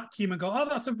in a vacuum and go, oh,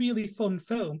 that's a really fun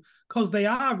film, because they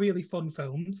are really fun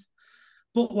films.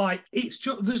 But like, there's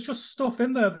just stuff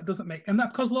in there that doesn't make, and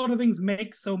that because Lord of the Rings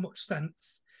makes so much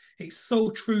sense. It's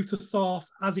so true to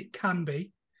source as it can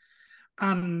be,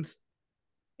 and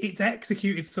it's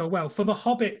executed so well. For The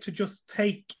Hobbit to just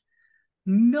take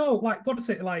what is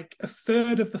it, like a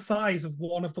third of the size of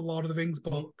one of the Lord of the Rings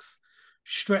books,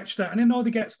 stretched out, and I know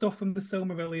they get stuff from the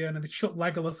Silmarillion, and they chuck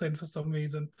Legolas in for some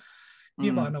reason.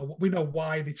 We know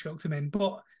why they chucked him in,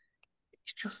 but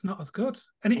it's just not as good.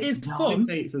 And it is fun.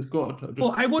 It's as good.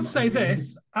 But I would say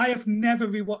this: I have never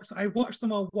rewatched. I watched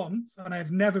them all once, and I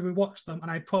have never rewatched them, and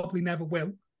I probably never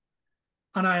will.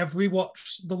 And I have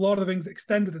rewatched the Lord of the Rings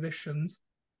extended editions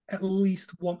at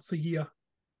least once a year.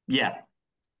 Yeah,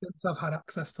 since I've had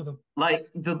access to them. Like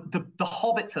the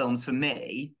Hobbit films for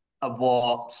me are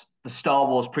what the Star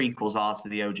Wars prequels are to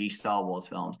the OG Star Wars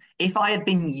films. If I had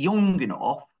been young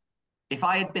enough, if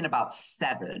I had been about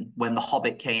 7 when The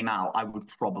Hobbit came out, I would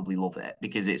probably love it,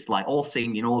 because it's like all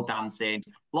singing, all dancing,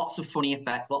 lots of funny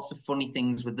effects, lots of funny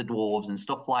things with the dwarves and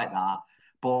stuff like that.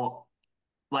 But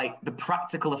like the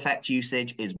practical effect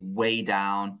usage is way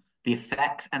down. The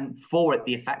effects, and for it,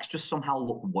 the effects just somehow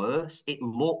look worse. It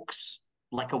looks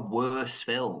like a worse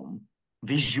film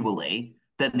visually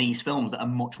than these films that are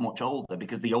much, much older,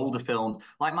 because the older films,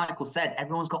 like Michael said,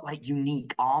 everyone's got like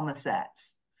unique armor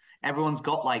sets. Everyone's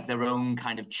got like their own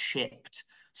kind of chipped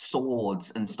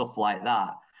swords and stuff like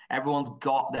that. Everyone's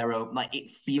got their own, like, it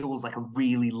feels like a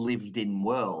really lived in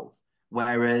world.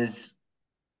 Whereas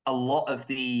a lot of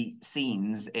the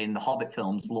scenes in the Hobbit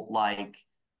films look like,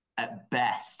 at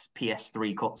best,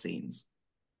 PS3 cutscenes.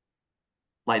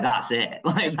 Like, that's it.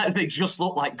 Like, they just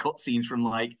look like cutscenes from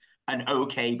like an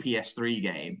okay PS3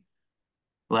 game.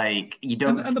 Like, you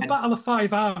don't. And the Battle of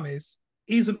Five Armies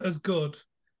isn't as good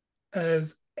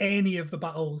as any of the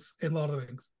battles in Lord of the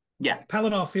Rings. Yeah,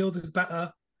 Pelennor Field is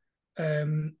better. I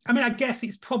mean, I guess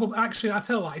it's probably, actually, I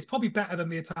tell you what, it's probably better than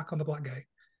the Attack on the Black Gate.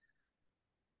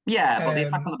 Yeah, but the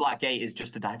Attack on the Black Gate is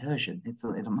just a diversion. It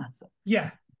doesn't matter.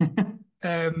 Yeah.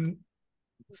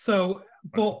 So,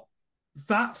 but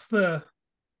that's the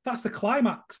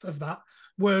climax of that.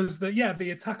 Was that,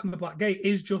 the Attack on the Black Gate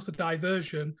is just a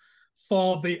diversion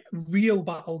for the real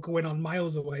battle going on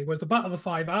miles away. Whereas the Battle of the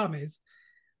Five Armies,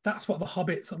 that's what the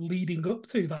Hobbits are leading up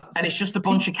to. And it's just a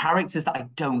bunch of characters that I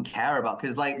don't care about,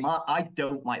 because like I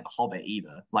don't like the Hobbit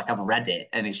either. Like, I've read it,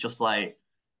 and it's just like,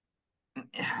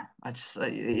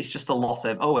 it's just a lot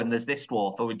of, oh, and there's this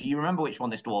dwarf. Oh, do you remember which one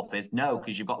this dwarf is? No,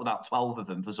 because you've got about 12 of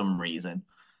them for some reason.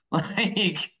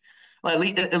 Like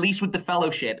at least with the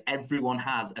Fellowship, everyone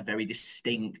has a very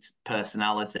distinct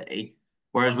personality.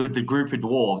 Whereas with the group of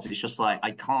dwarves, it's just like,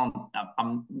 I'm,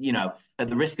 at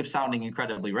the risk of sounding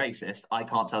incredibly racist, I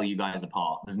can't tell you guys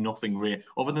apart. There's nothing real,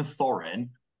 other than Thorin,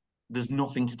 there's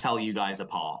nothing to tell you guys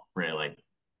apart, really.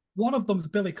 One of them's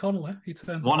Billy Connolly.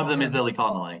 One of them is Billy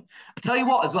Connolly. I tell you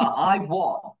what, as well, I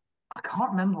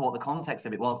can't remember what the context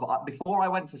of it was, but before I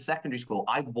went to secondary school,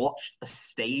 I watched a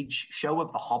stage show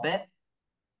of The Hobbit.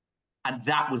 And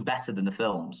that was better than the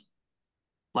films.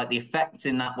 Like the effects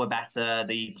in that were better,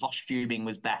 the costuming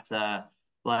was better.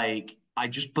 Like I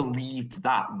just believed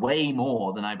that way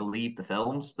more than I believed the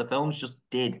films. The films just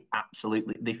did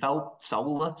absolutely, they felt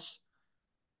soulless.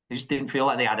 They just didn't feel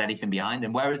like they had anything behind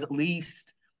them. Whereas at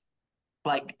least,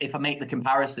 like, if I make the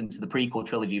comparison to the prequel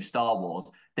trilogy of Star Wars,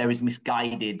 there is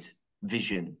misguided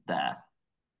vision there.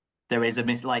 There is a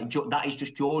that is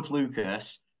just George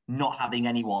Lucas not having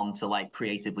anyone to like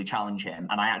creatively challenge him.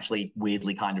 And I actually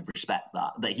weirdly kind of respect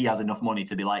that he has enough money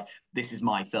to be like, this is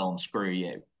my film, screw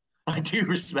you. I do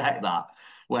respect that.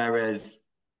 Whereas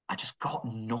I just got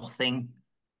nothing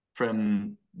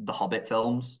from the Hobbit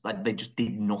films. Like they just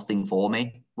did nothing for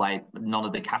me. Like none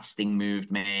of the casting moved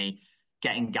me.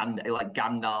 Getting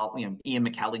Gandalf, Ian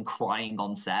McKellen crying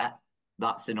on set.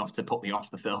 That's enough to put me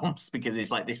off the films because it's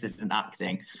like this isn't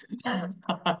acting.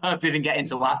 I didn't get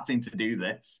into acting to do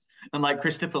this. And like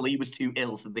Christopher Lee was too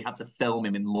ill, so they had to film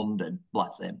him in London.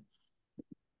 Bless him.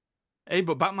 Hey,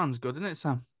 but Batman's good, isn't it,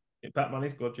 Sam? Batman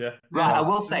is good, yeah. Right, I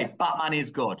will say Batman is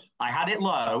good. I had it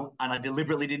low, and I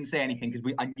deliberately didn't say anything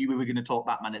because I knew we were going to talk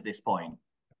Batman at this point,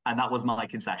 and that was my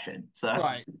concession. So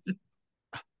Right.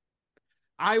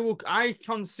 I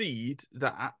concede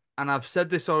that, and I've said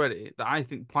this already, that I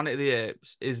think Planet of the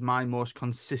Apes is my most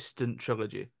consistent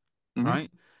trilogy, Mhm.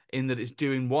 right? In that it's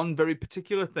doing one very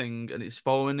particular thing and it's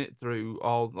following it through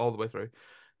all the way through.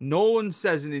 Nolan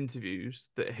says in interviews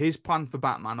that his plan for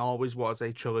Batman always was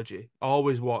a trilogy,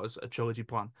 always was a trilogy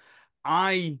plan.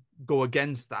 I go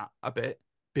against that a bit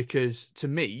because to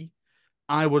me,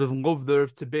 I would have loved there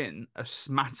to been a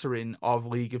smattering of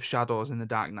League of Shadows in the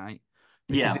Dark Knight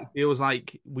because Yeah. it feels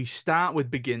like we start with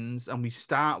Begins and we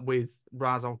start with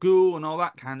Ra's al Ghul and all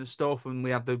that kind of stuff, and we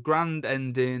have the grand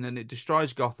ending and it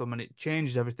destroys Gotham and it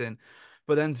changes everything.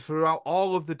 But then throughout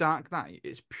all of the Dark Knight,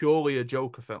 it's purely a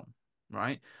Joker film,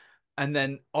 right? And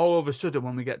then all of a sudden,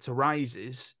 when we get to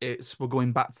Rises, it's we're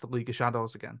going back to the League of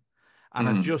Shadows again. And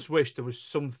I Mm. just wish there was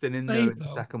something in there Same in the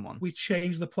though, second one. we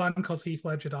changed the plan because Heath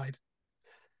Ledger died.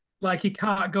 Like he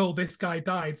can't go. This guy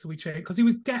died, so we changed because he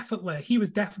was definitely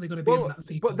going to be in Well, that but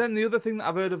sequel. then the other thing that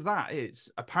I've heard of that is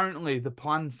apparently the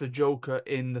plan for Joker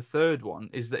in the third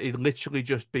one is that it'd literally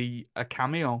just be a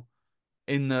cameo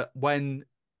in the when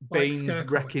Like Bane's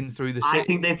Scarecrow wrecking is. through the I think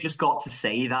city. they've just got to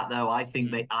say that though. I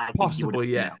think you would have Possibly,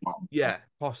 seen yeah. it a lot more. Yeah,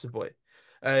 possibly.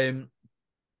 Um,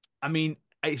 I mean,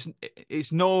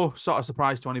 it's no sort of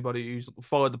surprise to anybody who's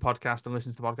followed the podcast and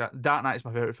listens to the podcast. Dark Knight is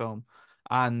my favorite film,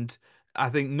 and I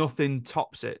think nothing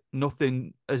tops it.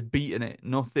 Nothing has beaten it.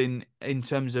 Nothing in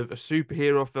terms of a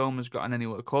superhero film has gotten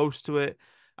anywhere close to it.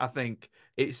 I think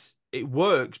it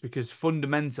works because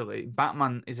fundamentally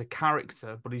Batman is a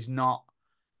character, but he's not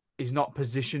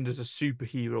positioned as a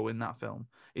superhero in that film.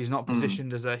 He's not Mm.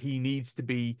 positioned as a he needs to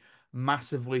be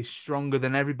massively stronger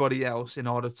than everybody else in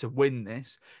order to win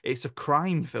this. It's a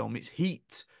crime film. It's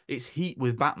Heat. It's Heat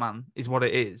with Batman is what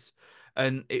it is.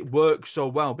 And it works so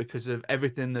well because of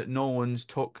everything that Nolan's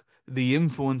took the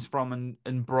influence from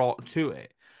and brought to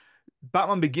it.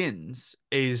 Batman Begins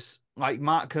is like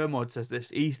Mark Kermode says this.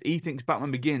 He thinks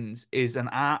Batman Begins is an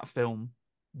art film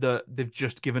that they've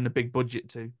just given a big budget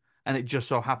to, and it just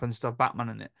so happens to have Batman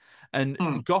in it. And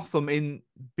Mm. Gotham in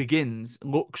Begins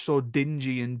looks so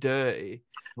dingy and dirty,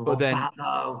 but Love then that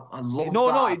though. I love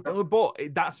no, no,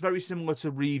 that. that's very similar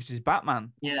to Reeves's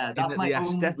Batman Yeah, in that's that my the only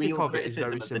aesthetic real of it is criticism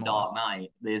very of The similar. Dark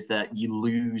Knight is that you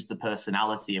lose the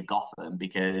personality of Gotham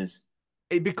because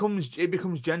It becomes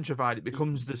gentrified. It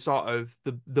becomes the sort of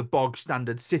the bog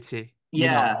standard city, you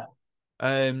know.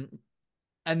 yeah, Um,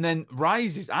 And then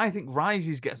Rises, I think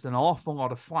Rises gets an awful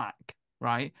lot of flack,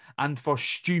 right? And for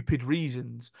stupid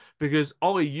reasons. Because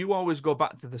Ollie, you always go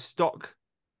back to the stock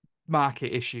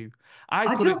market issue. I I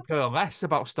just couldn't care less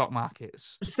about stock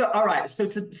markets. so all right. So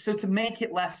to make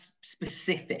it less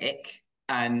specific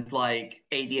and like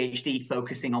ADHD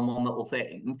focusing on one little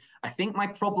thing, I think my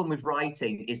problem with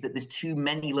writing is that there's too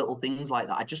many little things like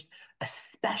that.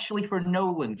 Especially for a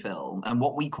Nolan film and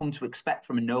what we come to expect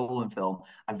from a Nolan film,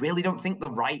 I really don't think the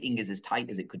writing is as tight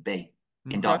as it could be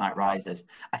in Okay. Dark Knight Rises.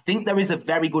 I think there is a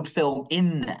very good film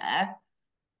in there,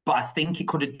 but I think it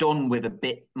could have done with a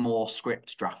bit more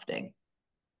script drafting.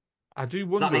 I do Does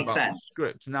that wonder make about the sense?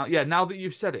 script. Now, yeah, now that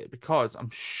you've said it, because I'm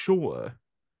sure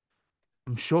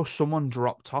someone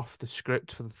dropped off the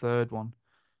script for the third one.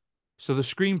 So the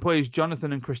screenplay is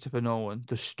Jonathan and Christopher Nolan.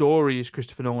 The story is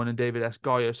Christopher Nolan and David S.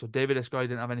 Goyer. So David S. Goyer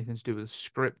didn't have anything to do with the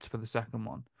script for the second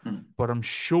one. Hmm. But I'm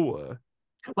sure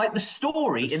Like the the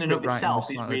story in and script of writing was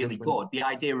itself is slightly really different. good. The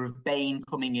idea of Bane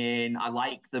coming in, I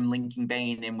like them linking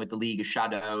Bane in with the League of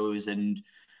Shadows and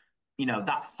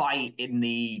that fight in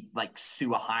the like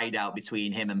sewer hideout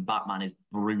between him and Batman is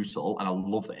brutal, and I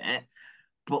love it.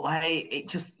 But like,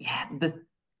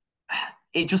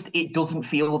 it doesn't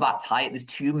feel that tight. There's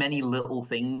too many little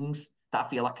things that I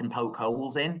feel I can poke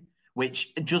holes in.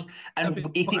 Which just That'd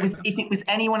and be if fine. it was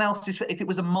anyone else's, if it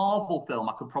was a Marvel film,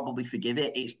 I could probably forgive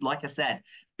it. It's like I said,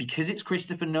 because it's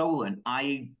Christopher Nolan.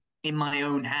 In my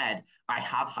own head, I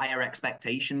have higher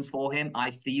expectations for him.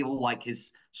 I feel like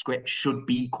his script should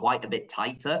be quite a bit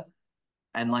tighter,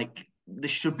 and like there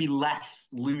should be less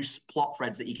loose plot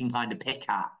threads that you can kind of pick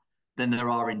at than there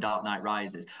are in Dark Knight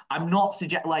Rises. I'm not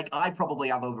suggest like I probably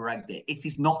have over-egged it. It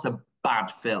is not a bad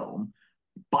film,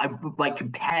 but like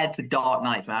compared to Dark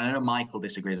Knight, I know Michael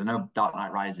disagrees. I know Dark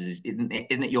Knight Rises isn't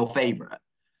it your favorite?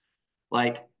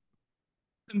 Like,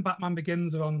 And Batman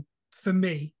Begins are on, for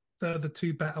me, they're the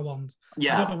two better ones.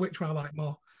 I don't yeah, know which one I like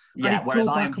more. I yeah. Whereas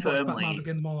go back and watch Batman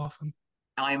Begins more often.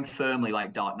 I am firmly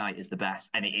like Dark Knight is the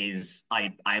best, and it is.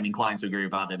 I am inclined to agree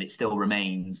with Adam. It still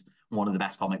remains one of the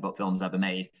best comic book films ever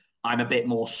made. I'm a bit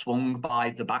more swung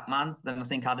by the Batman than I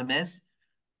think Adam is,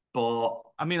 but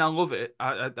I mean, I love it.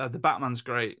 The Batman's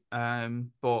great. I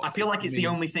But feel like for it's the me,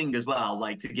 only thing as well.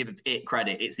 Like to give it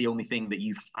credit, it's the only thing that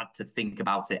you've had to think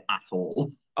about it at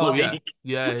all. oh yeah, like,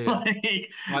 yeah, yeah.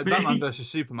 Like but Batman versus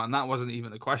Superman, that wasn't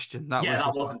even a question. That yeah, was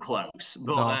that just like, wasn't close.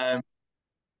 no,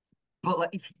 But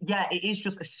like, yeah, it is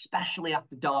just especially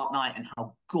after Dark Knight and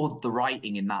how good the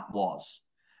writing in that was,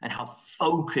 and how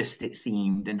focused it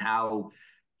seemed, and how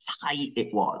tight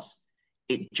it was.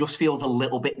 It just feels a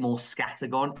little bit more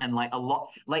scattergun and like a lot,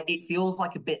 like it feels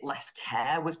like a bit less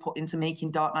care was put into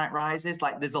making Dark Knight Rises.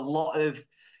 Like there's a lot of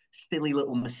silly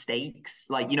little mistakes,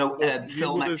 like but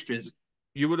film extras.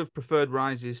 you would have preferred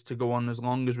Rises to go on as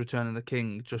long as Return of the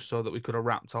King, just so that we could have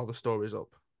wrapped all the stories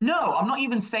up. No, I'm not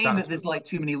even saying that That's there's like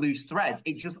too many loose threads.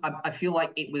 It just I feel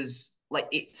like it was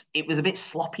a bit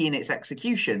sloppy in its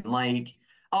execution. Like,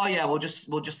 oh yeah, we'll just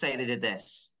say they did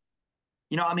this.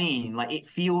 You know what I mean? Like it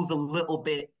feels a little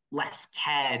bit less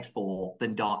cared for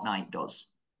than Dark Knight does.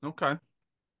 okay.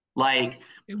 Like,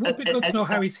 It would uh, be uh, good uh, to know uh,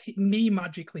 how his knee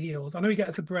magically heals. I know he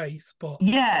gets a brace, but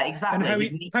yeah, and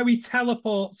exactly. how he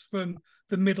teleports from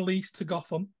the Middle East to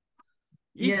Gotham,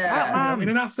 He's in Batman.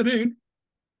 an afternoon.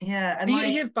 yeah, and He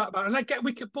like is Batman, and I get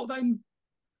we could, but then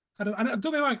I don't. And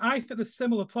don't get me wrong, I think there's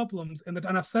similar problems in the,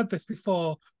 and I've said this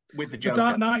before. with the The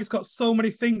Dark Joker. Knight's got so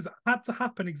many things that had to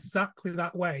happen exactly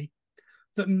that way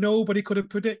that nobody could have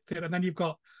predicted, and then you've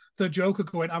got the Joker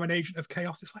going, "I'm an agent of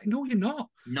chaos." It's like, no, you're not.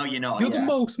 No, you're not. You're the Yeah,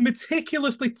 most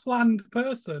meticulously planned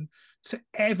person to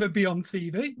ever be on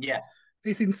TV. yeah.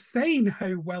 It's insane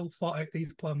how well thought out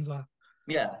these plans are.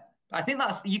 Yeah. I think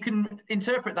that's you can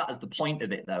interpret that as the point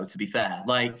of it, though. To be fair,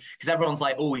 like because everyone's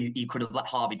like, "Oh, he could have let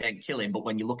Harvey Dent kill him," but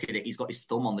when you look at it, he's got his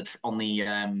thumb on the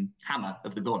hammer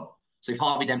of the gun. So if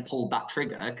Harvey Dent pulled that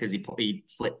trigger because he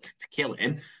flipped to kill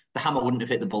him, the hammer wouldn't have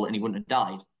hit the bullet and he wouldn't have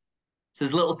died. So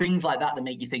there's little things like that that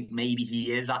make you think maybe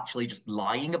he is actually just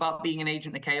lying about being an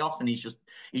agent of chaos, and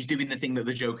he's doing the thing that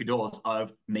the Joker does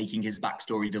of making his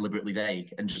backstory deliberately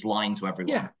vague and just lying to everyone.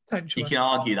 Yeah, You potentially. can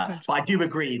argue that, but Potentially. I do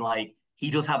agree. Like he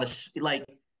does have like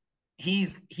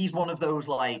he's one of those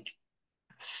like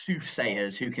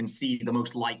soothsayers who can see the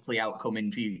most likely outcome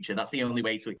in future. That's the only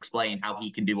way to explain how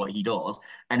he can do what he does.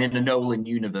 And in a Nolan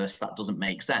universe, that doesn't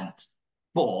make sense.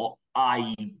 But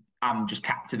I am just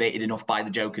captivated enough by the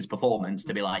Joker's performance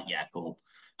to be like, yeah, cool.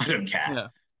 I don't care. Yeah,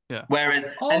 yeah. Whereas,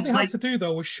 All and they had like, to do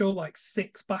though was show like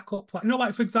six backup plans.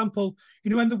 Like for example,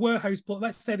 when the warehouse, but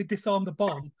let's say they disarm the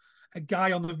bomb, a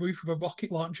guy on the roof of a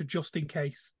rocket launcher just in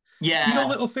case. yeah,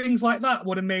 Little things like that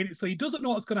would have made it so he doesn't know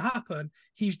what's going to happen.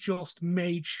 He's just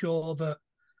made sure that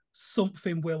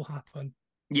something will happen.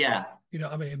 yeah, You know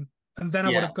what I mean? And then I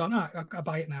would yeah, have gone, I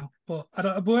buy it now. But I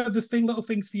don't. What are the little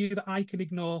things for you that I can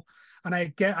ignore? And I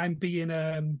get I'm being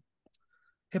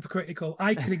hypocritical.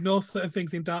 I can ignore certain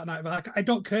things in Dark Knight, but like, I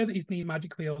don't care that his knee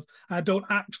magically heals. I don't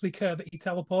actually care that he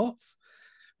teleports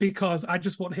because I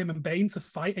just want him and Bane to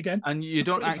fight again. And you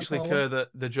don't That's actually all I care want. that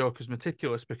the Joker's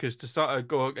meticulous because to sort of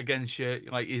go against you,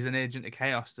 like he's an agent of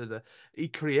chaos. He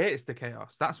creates the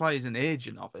chaos. That's why he's an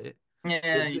agent of it.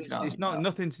 yeah. You can It's argue not that.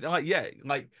 nothing to like. Yeah,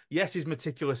 like yes, he's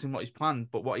meticulous in what he's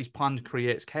planned, but what he's planned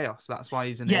creates chaos. That's why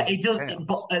he's an Yeah, agent it of does.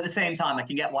 But chaos. at the same time, I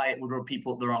can get why it would rub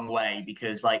people up the wrong way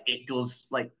because, like, it does.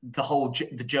 Like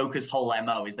the Joker's whole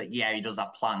MO is that yeah, he does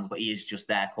have plans, but he is just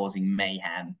there causing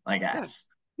mayhem, I Yeah, guess.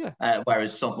 yeah.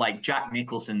 Whereas some like Jack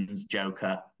Nicholson's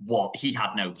Joker, what he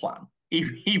had no plan.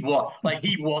 He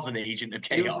was an agent of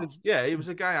He was a chaos. yeah, he was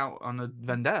a guy out on a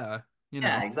vendetta. you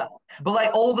Yeah, know. exactly. But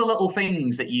like all the little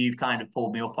things that you've kind of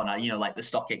pulled me up on, like the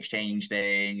stock exchange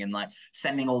thing and like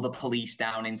sending all the police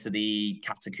down into the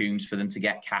catacombs for them to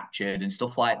get captured and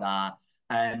stuff like that.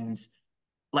 And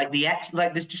like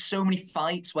there's just so many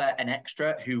fights where an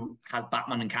extra who has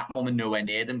Batman and Catwoman nowhere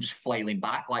near them just flailing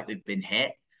back like they've been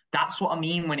hit. That's what I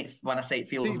mean when I say it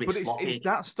feels See, a bit but it's sloppy.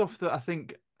 that stuff that I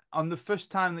think on the first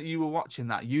time that you were watching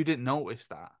that, you didn't notice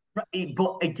that. Right,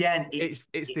 but again, It's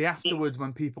the it afterwards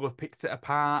when people have picked it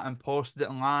apart and posted it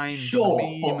online, done sure,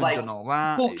 a but meme and done like, all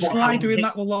that. But It's but try like having doing that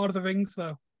picked, with Lord of the Rings, though.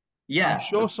 I'm yeah,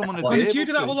 sure someone would be Because if you able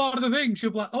do that with to. Lord of the Rings,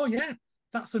 you'll be like, oh yeah,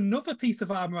 that's another piece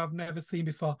of armor I've never seen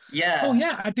before. Oh yeah.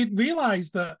 yeah, I didn't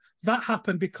realize that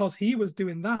happened because he was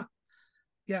doing that.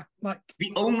 Yeah, like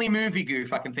The only movie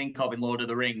goof I can think of in Lord of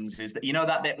the Rings is that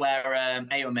that bit where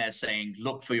Eomer's saying,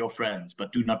 "Look for your friends,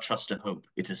 but do not trust a hope.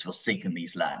 It has forsaken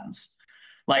these lands."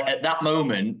 Like at that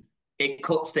moment, it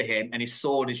cuts to him, and his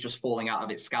sword is just falling out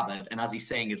of its scabbard. And as he's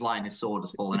saying his line, his sword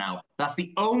has fallen out. That's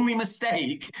the only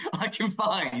mistake I can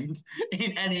find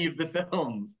in any of the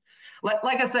films.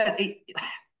 Like I said,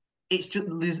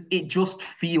 it just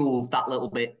feels that little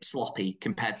bit sloppy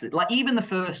compared to like even the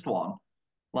first one.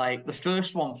 Like the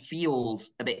first one feels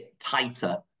a bit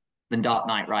tighter than Dark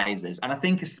Knight Rises, and I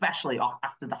think especially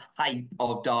after the hype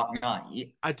of Dark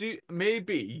Knight. I do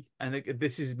maybe, and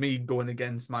this is me going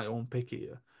against my own pick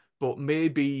here, but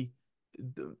maybe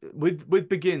with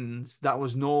Begins, that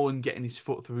was Nolan getting his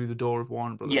foot through the door of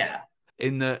Warner Brothers. Yeah,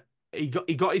 In that he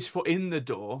got his foot in the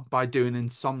door by doing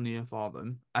Insomnia for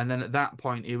them, and then at that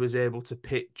point he was able to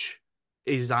pitch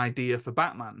his idea for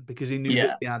Batman because he knew that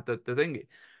yeah, he had the thing.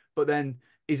 But then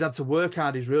he's had to work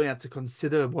hard. He's really had to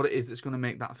consider what it is that's going to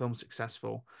make that film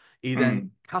successful. He then mm,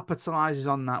 capitalizes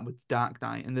on that with Dark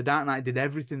Knight, and the Dark Knight did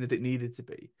everything that it needed to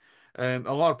be. A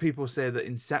lot of people say that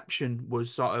Inception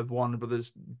was sort of Warner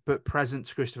Brothers, but present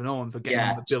to Christopher Nolan for getting him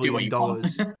yeah. a Just do what billion you want.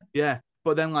 dollars. Yeah,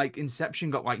 but then like Inception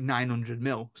got like 900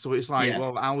 mil, so it's like, Yeah,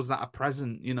 well, how was that a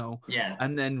present, you know? yeah.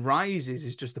 And then Rises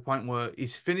is just the point where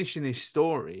he's finishing his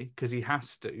story because he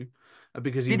has to,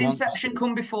 because he Did wants Inception to.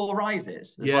 come before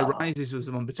Rises as Yeah, well? Rises was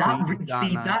the one between Dark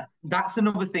See Knight. that's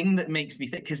another thing that makes me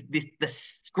think because the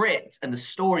script and the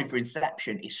story for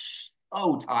Inception is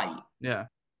so tight. Yeah.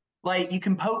 Like you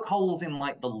can poke holes in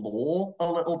like the lore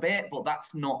a little bit, but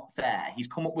that's not fair. He's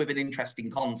come up with an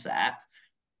interesting concept,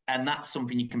 and that's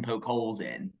something you can poke holes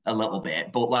in a little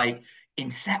bit. But like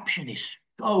Inception is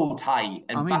so tight,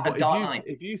 I and mean, but Dark Knight,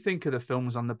 if you think of the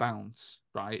films on the bounce,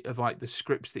 right, of like the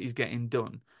scripts that he's getting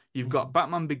done, you've got Mhm.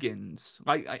 Batman Begins.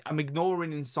 Like I'm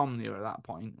ignoring Insomnia at that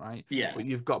point, right? Yeah, But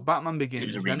you've got Batman it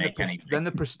was a Begins, remake anyway. then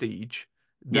the Prestige,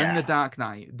 then the Yeah, Dark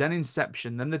Knight, then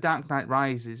Inception, then the Dark Knight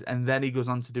Rises, and then he goes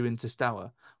on to do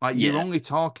Interstellar. Like you're yeah. only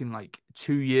talking like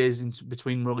 2 years into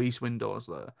between release windows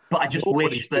there. But I just wish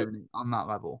Nobody's that doing it on that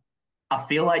level. I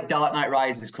feel like Dark Knight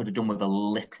Rises could have done with a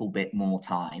little bit more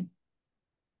time.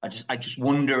 I just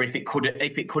wonder if it could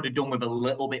have done with a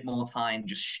little bit more time,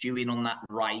 just stewing on that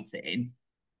writing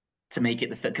to make it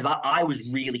because I was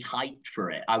really hyped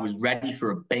for it. I was ready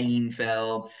for a Bane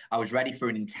film. I was ready for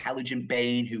an intelligent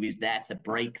Bane who is there to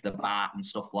break the bat and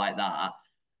stuff like that.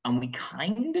 And we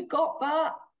kind of got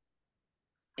that.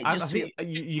 It I just feels, think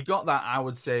you got that, I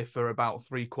would say, for about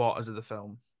three-quarters of the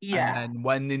film. And yeah, then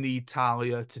when they need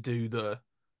Talia to do the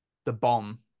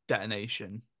bomb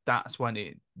detonation, that's when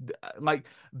it like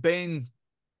Bane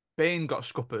got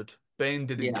scuppered. Bane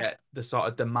didn't yeah. get the sort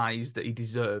of demise that he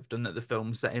deserved and that the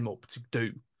film set him up to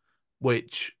do,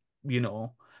 which, you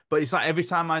know, but it's like every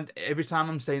time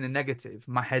I'm saying a negative,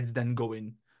 my head's then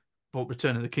going, but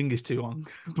Return of the King is too long.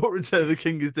 But Return of the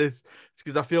King is this. It's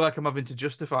because I feel like I'm having to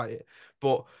justify it.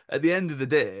 But at the end of the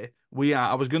day,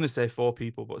 I was gonna say four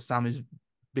people, but Sam is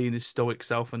being his stoic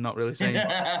self and not really saying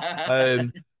much.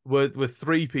 We're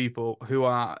three people who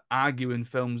are arguing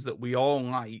films that we all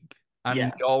like and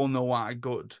Yeah, we all know are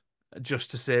good,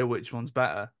 just to say which one's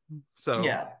better. So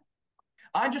yeah.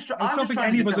 I I'm don't just think trying to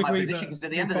any of us defend my agree position that because at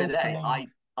the they end of the both day, belong.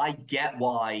 I get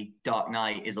why Dark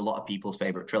Knight is a lot of people's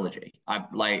favorite trilogy. I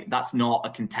like that's not a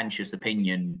contentious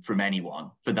opinion from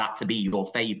anyone. For that to be your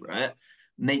favorite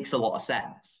makes a lot of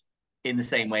sense. In the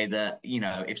same way that,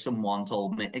 if someone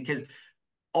told me because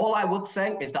all I would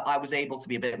say is that I was able to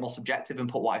be a bit more subjective and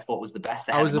put what I thought was the best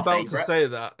I ahead of was my about to favorite. say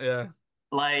that, yeah.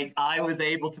 Like I was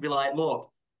able to be like, look,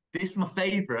 this is my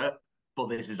favorite, but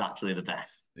this is actually the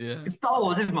best. Yeah. Star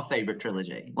Wars is my favorite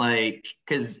trilogy, like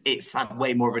because it's had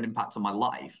way more of an impact on my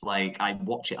life. Like I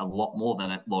watch it a lot more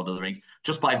than Lord of the Rings,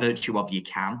 just by virtue of you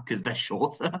can because they're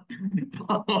shorter.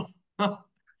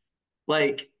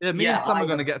 Like, Yeah, me and yeah, Sam are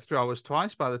gonna get through ours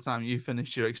twice by the time you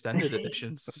finish your extended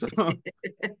editions. So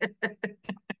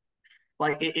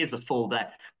Like it is a full day.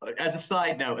 As a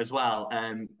side note as well,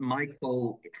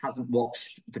 Michael hasn't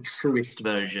watched the truest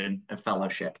version of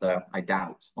Fellowship, though, I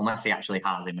doubt, unless he actually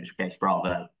has, in which case,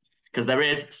 bravo. Because there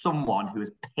is someone who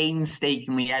has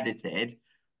painstakingly edited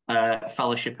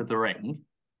Fellowship of the Ring,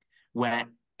 where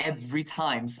every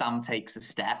time Sam takes a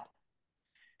step,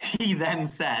 he then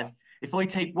says, if I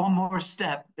take one more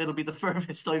step, it'll be the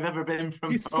furthest I've ever been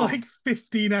from It's home. like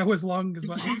 15 hours long as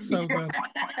well. It's so good.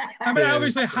 I mean, I Yeah,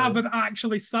 obviously it's haven't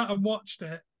actually sat and watched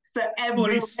it, So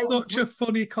but it's such a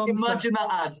funny concept. imagine that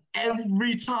ads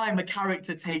every time a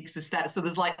character takes a step. So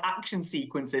there's like action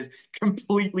sequences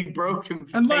completely broken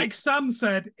for And pace. like Sam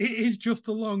said, it is just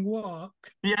a long walk.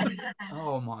 Yeah,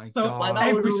 Oh my So like God.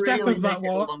 that would every step really of make that it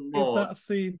a walk long is walk. that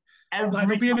scene. Like Every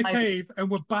they'll be in a time cave and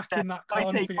we're back in that if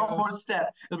I take one cornfield. more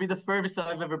step, it'll be the furthest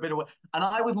I've ever been away. And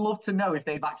I would love to know if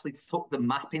they've actually took the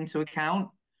map into account.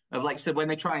 Of like, so when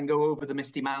they try and go over the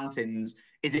Misty Mountains,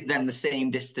 is it then the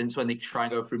same distance when they try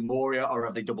and go through Moria, or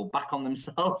have they doubled back on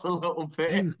themselves a little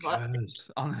bit? Who cares?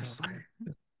 Honestly.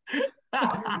 Who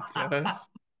cares?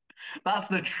 That's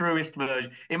the truest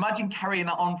version. Imagine carrying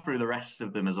that on through the rest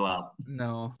of them as well.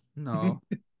 No, no.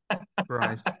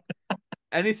 Christ.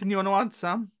 Anything you want to add,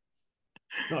 Sam?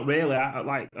 Not really.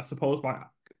 I suppose like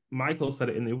Michael said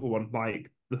it in the other one.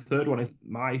 Like the third one is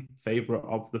my favorite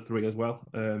of the three as well.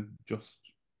 Just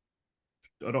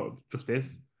I don't just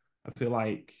is. I feel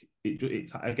like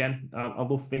it again. I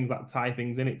love things that tie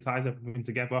things in. It ties everything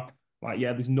together. Like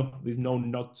yeah, there's no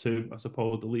nod to I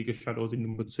suppose the League of Shadows in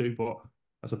number two, but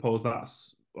I suppose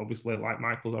that's obviously like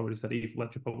Michael's already said. Heath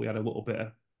Ledger probably had a little bit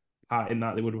of part in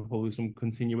that. There would have probably some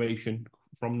continuation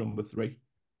from number three.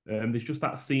 There's just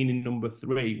that scene in number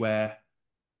three where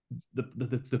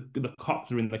the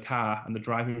cops are in the car and they're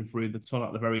driving through the tunnel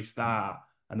at the very start,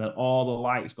 and then all the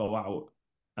lights go out,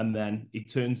 and then he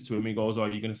turns to him and goes, "Oh,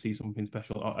 you're going to see something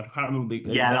special." I can't remember the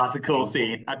Yeah, exact that's a cool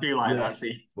scene, scene. I do like yeah, that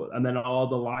scene. but and then all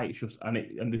the lights just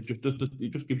it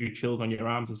just gives you chills on your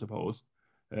arms, I suppose.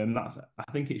 That's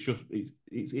I think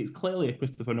it's clearly a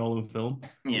Christopher Nolan film.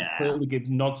 It Yeah. clearly gives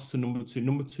nods to number two.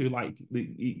 Number two, like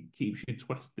it keeps you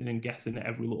twisting and guessing at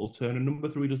every little turn, and number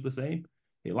three does the same.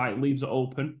 It like leaves it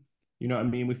open. You know what I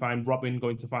mean? We find Robin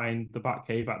going to find the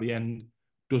Batcave at the end.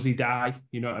 Does he die?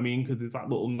 You know what I mean? Because there's that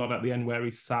little nod at the end where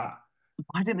he's sat.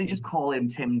 Why didn't they just in- call him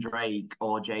Tim Drake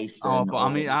or Oh, Jason but I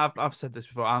mean, or I've said this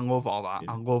before. I love all that.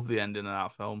 I in- love the ending of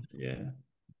that film yeah,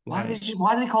 why like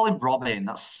why do they call him Robin?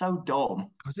 That's so dumb.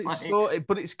 because it's Like,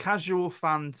 but it's casual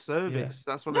fan yeah. service.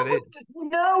 That's what no, it but is.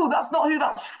 no, that's not who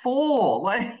that's for.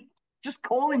 Like, just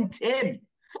call him Tim.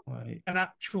 Like An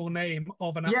actual name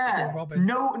of an actual Yeah. Robin.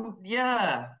 No,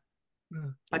 yeah. Yeah.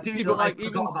 I do. See, but I like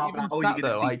forgot about even that. Oh, you're sat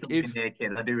gonna there, see like something if here,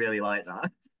 kid. I do really like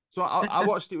that. so, I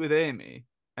watched it with Amy,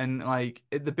 and like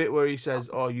at the bit where he says,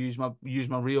 "Oh, use my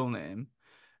real name,"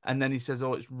 and then he says,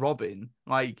 "Oh, it's Robin."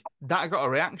 Like that got a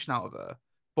reaction out of her.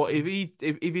 But if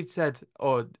he'd said,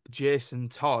 "Oh, Jason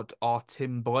Todd or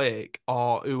Tim Blake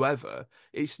or whoever,"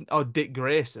 it's or Dick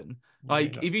Grayson. yeah,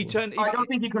 Like if he exactly. turned I if don't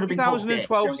think he could have been called Dick.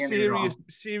 2012 Don't get me wrong.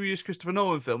 serious Christopher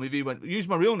Nolan film, if he went, "Use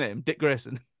my real name, Dick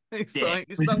Grayson," it's Dick. like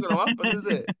it's not going to happen, is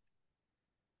it?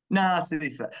 Nah, to be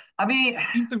fair. I mean,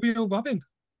 He's the real Robin.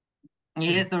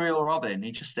 he is the real Robin.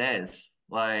 He just is.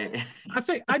 Like, I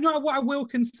think I know what I will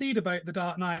concede about The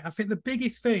Dark Knight. I think the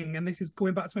biggest thing, and this is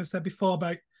going back to what I said before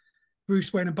about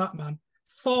Bruce Wayne and Batman,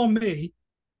 for me,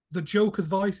 the Joker's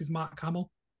voice is Mark Hamill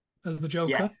as the Joker.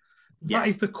 yes. That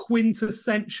is Yes. the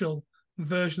quintessential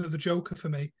version of the Joker for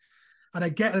me. And I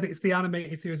get that it's the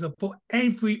animated series, but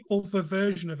every other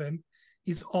version of him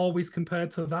is always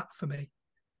compared to that for me.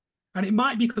 And it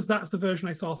might be because that's the version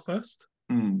I saw first.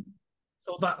 Hmm.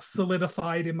 So that's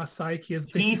solidified in my psyche as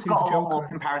this He's is who got the a lot more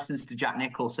Joker is. comparisons to Jack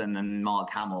Nicholson than Mark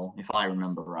Hamill, if I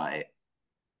remember right.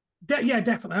 Yeah,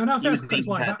 definitely. And I He think was it's because it's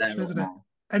being live compared there action, a isn't lot it? more.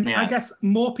 And I Yeah. guess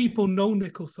more people know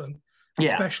Nicholson,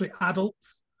 Yeah. especially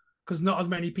adults, because not as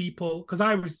many people. Because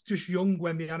I was just young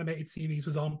when the animated series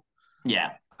was on,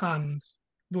 Yeah. and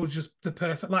it was just the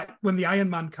perfect. Like when the Iron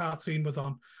Man cartoon was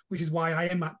on, which is why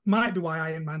Iron Man might be why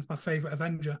Iron Man's my favorite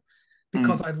Avenger,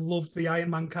 because I loved the Iron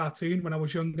Man cartoon when I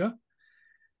was younger.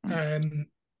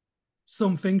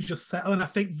 Some things just settle, and I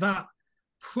think that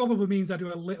probably means I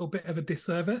do a little bit of a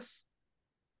disservice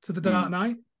to the Dark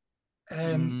Knight.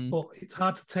 But it's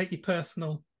hard to take your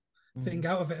personal thing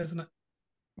out of it, isn't it?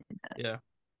 Yeah.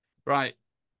 Right.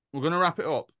 We're going to wrap it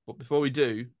up, but before we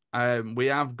do, we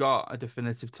have got a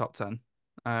definitive top 10.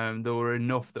 There were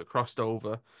enough that crossed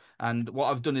over. And what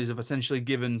I've done is I've essentially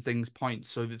given things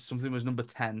points. So if something was number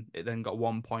 10, it then got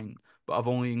 1 point. But I've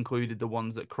only included the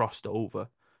ones that crossed over.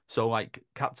 So like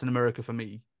Captain America for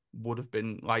me would have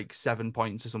been like 7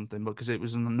 points or something, but because it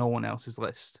was on no one else's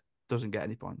list, doesn't get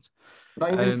any points.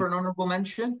 Not even for an honourable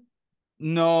mention?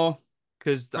 No,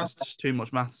 because that's Okay. just too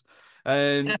much maths.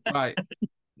 Right.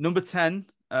 Number 10,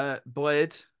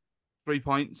 Blade, 3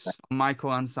 points on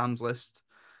Michael and Sam's list.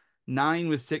 9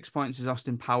 with 6 points is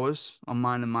Austin Powers on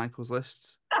mine and Michael's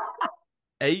lists.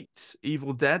 8,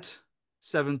 Evil Dead,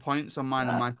 7 points on mine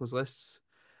and Michael's lists.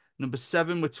 Number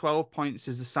 7 with 12 points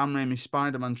is the Sam Raimi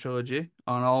Spider-Man trilogy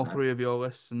on all three of your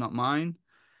lists and not mine.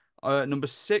 Number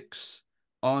 6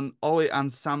 on Ollie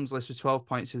and Sam's list with 12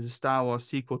 points is the Star Wars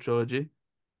sequel trilogy.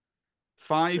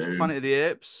 5, Planet of the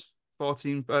Apes,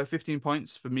 15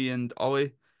 points for me and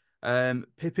Ollie.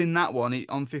 Pipping that one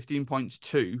on 15 points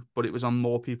too, but it was on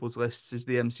more people's lists, is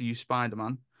the MCU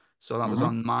Spider-Man. So that was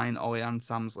on mine, Ollie, and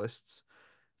Sam's lists.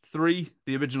 3,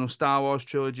 the original Star Wars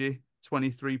trilogy,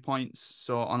 23 points.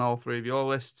 So on all three of your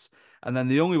lists. And then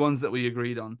the only ones that we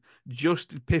agreed on,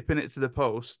 just pipping it to the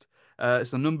post.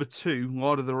 So number 2,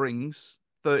 Lord of the Rings,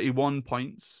 31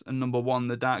 points. And number 1,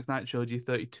 the Dark Knight trilogy,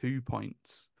 32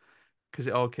 points. Because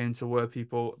it all came to where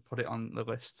people put it on the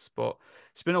lists. But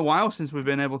it's been a while since we've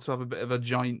been able to have a bit of a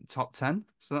joint top 10.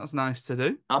 So that's nice to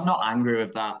do. I'm not angry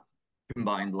with that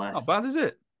combined list. Not bad, is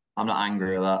it? I'm not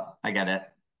angry with that. I get it.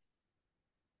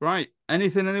 Right.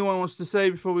 Anything anyone wants to say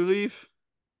before we leave?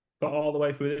 Got all the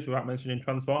way through this without mentioning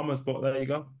Transformers, but there you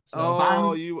go. So,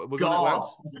 Oh, Thank we're God.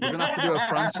 gonna have to do a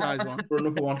franchise one. for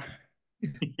another one. Do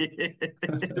Yeah,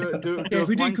 if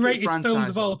we do blanket greatest films franchise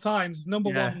of all one. times,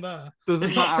 number Yeah. one there. Doesn't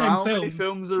The top matter 10 how many films.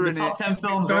 films are The in top 10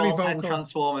 films are Very all 10 vocal.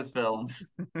 Transformers films.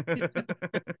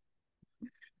 it.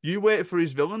 You wait for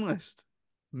his villain list.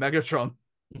 Megatron.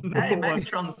 Hey, Number one.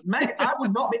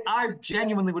 Megatron. I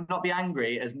genuinely would not be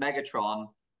angry as Megatron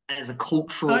as a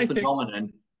cultural I think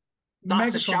phenomenon.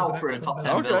 That's a Megatron's shout an for a excellent top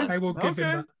 10 villain. villain. I will give him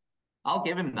Okay. that. I'll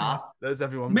give him that. There's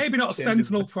everyone. Maybe not changing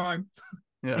Sentinel lists. Prime,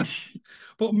 Yeah.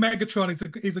 but Megatron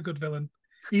is a good villain.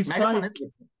 He's Megatron like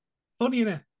is funny in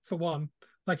it for one.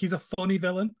 Like he's a funny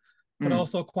villain, but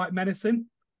also quite menacing.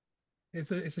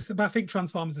 But I think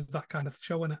Transformers is that kind of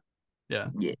show, isn't it? Yeah.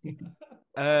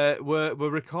 Yeah. We're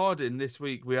recording this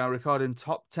week. We are recording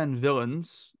top 10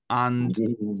 villains and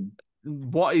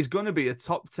what is going to be a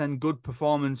top 10 good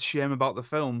performance shame about the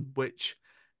film, which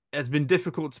has been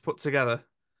difficult to put together.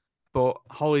 But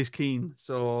Holly's keen,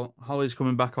 so Holly's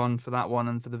coming back on for that one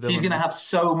and for the villain. She's going to have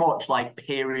so much like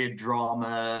period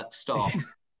drama stuff.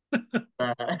 She's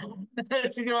going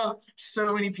to have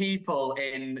so many people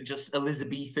in just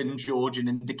Elizabethan, Georgian,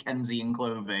 and Dickensian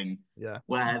clothing. Yeah.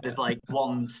 Where there's like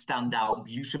one standout,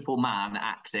 beautiful man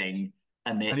acting,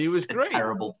 and he it's was a great.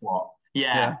 terrible plot.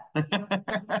 Yeah.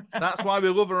 That's why we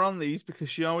love her on these, because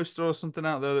she always throws something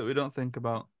out there that we don't think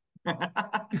about. She's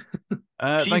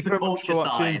Thank the you very much for culture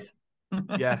watching. side.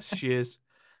 Yes, she is.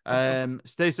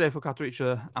 Stay safe, look after each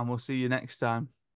other, and we'll see you next time.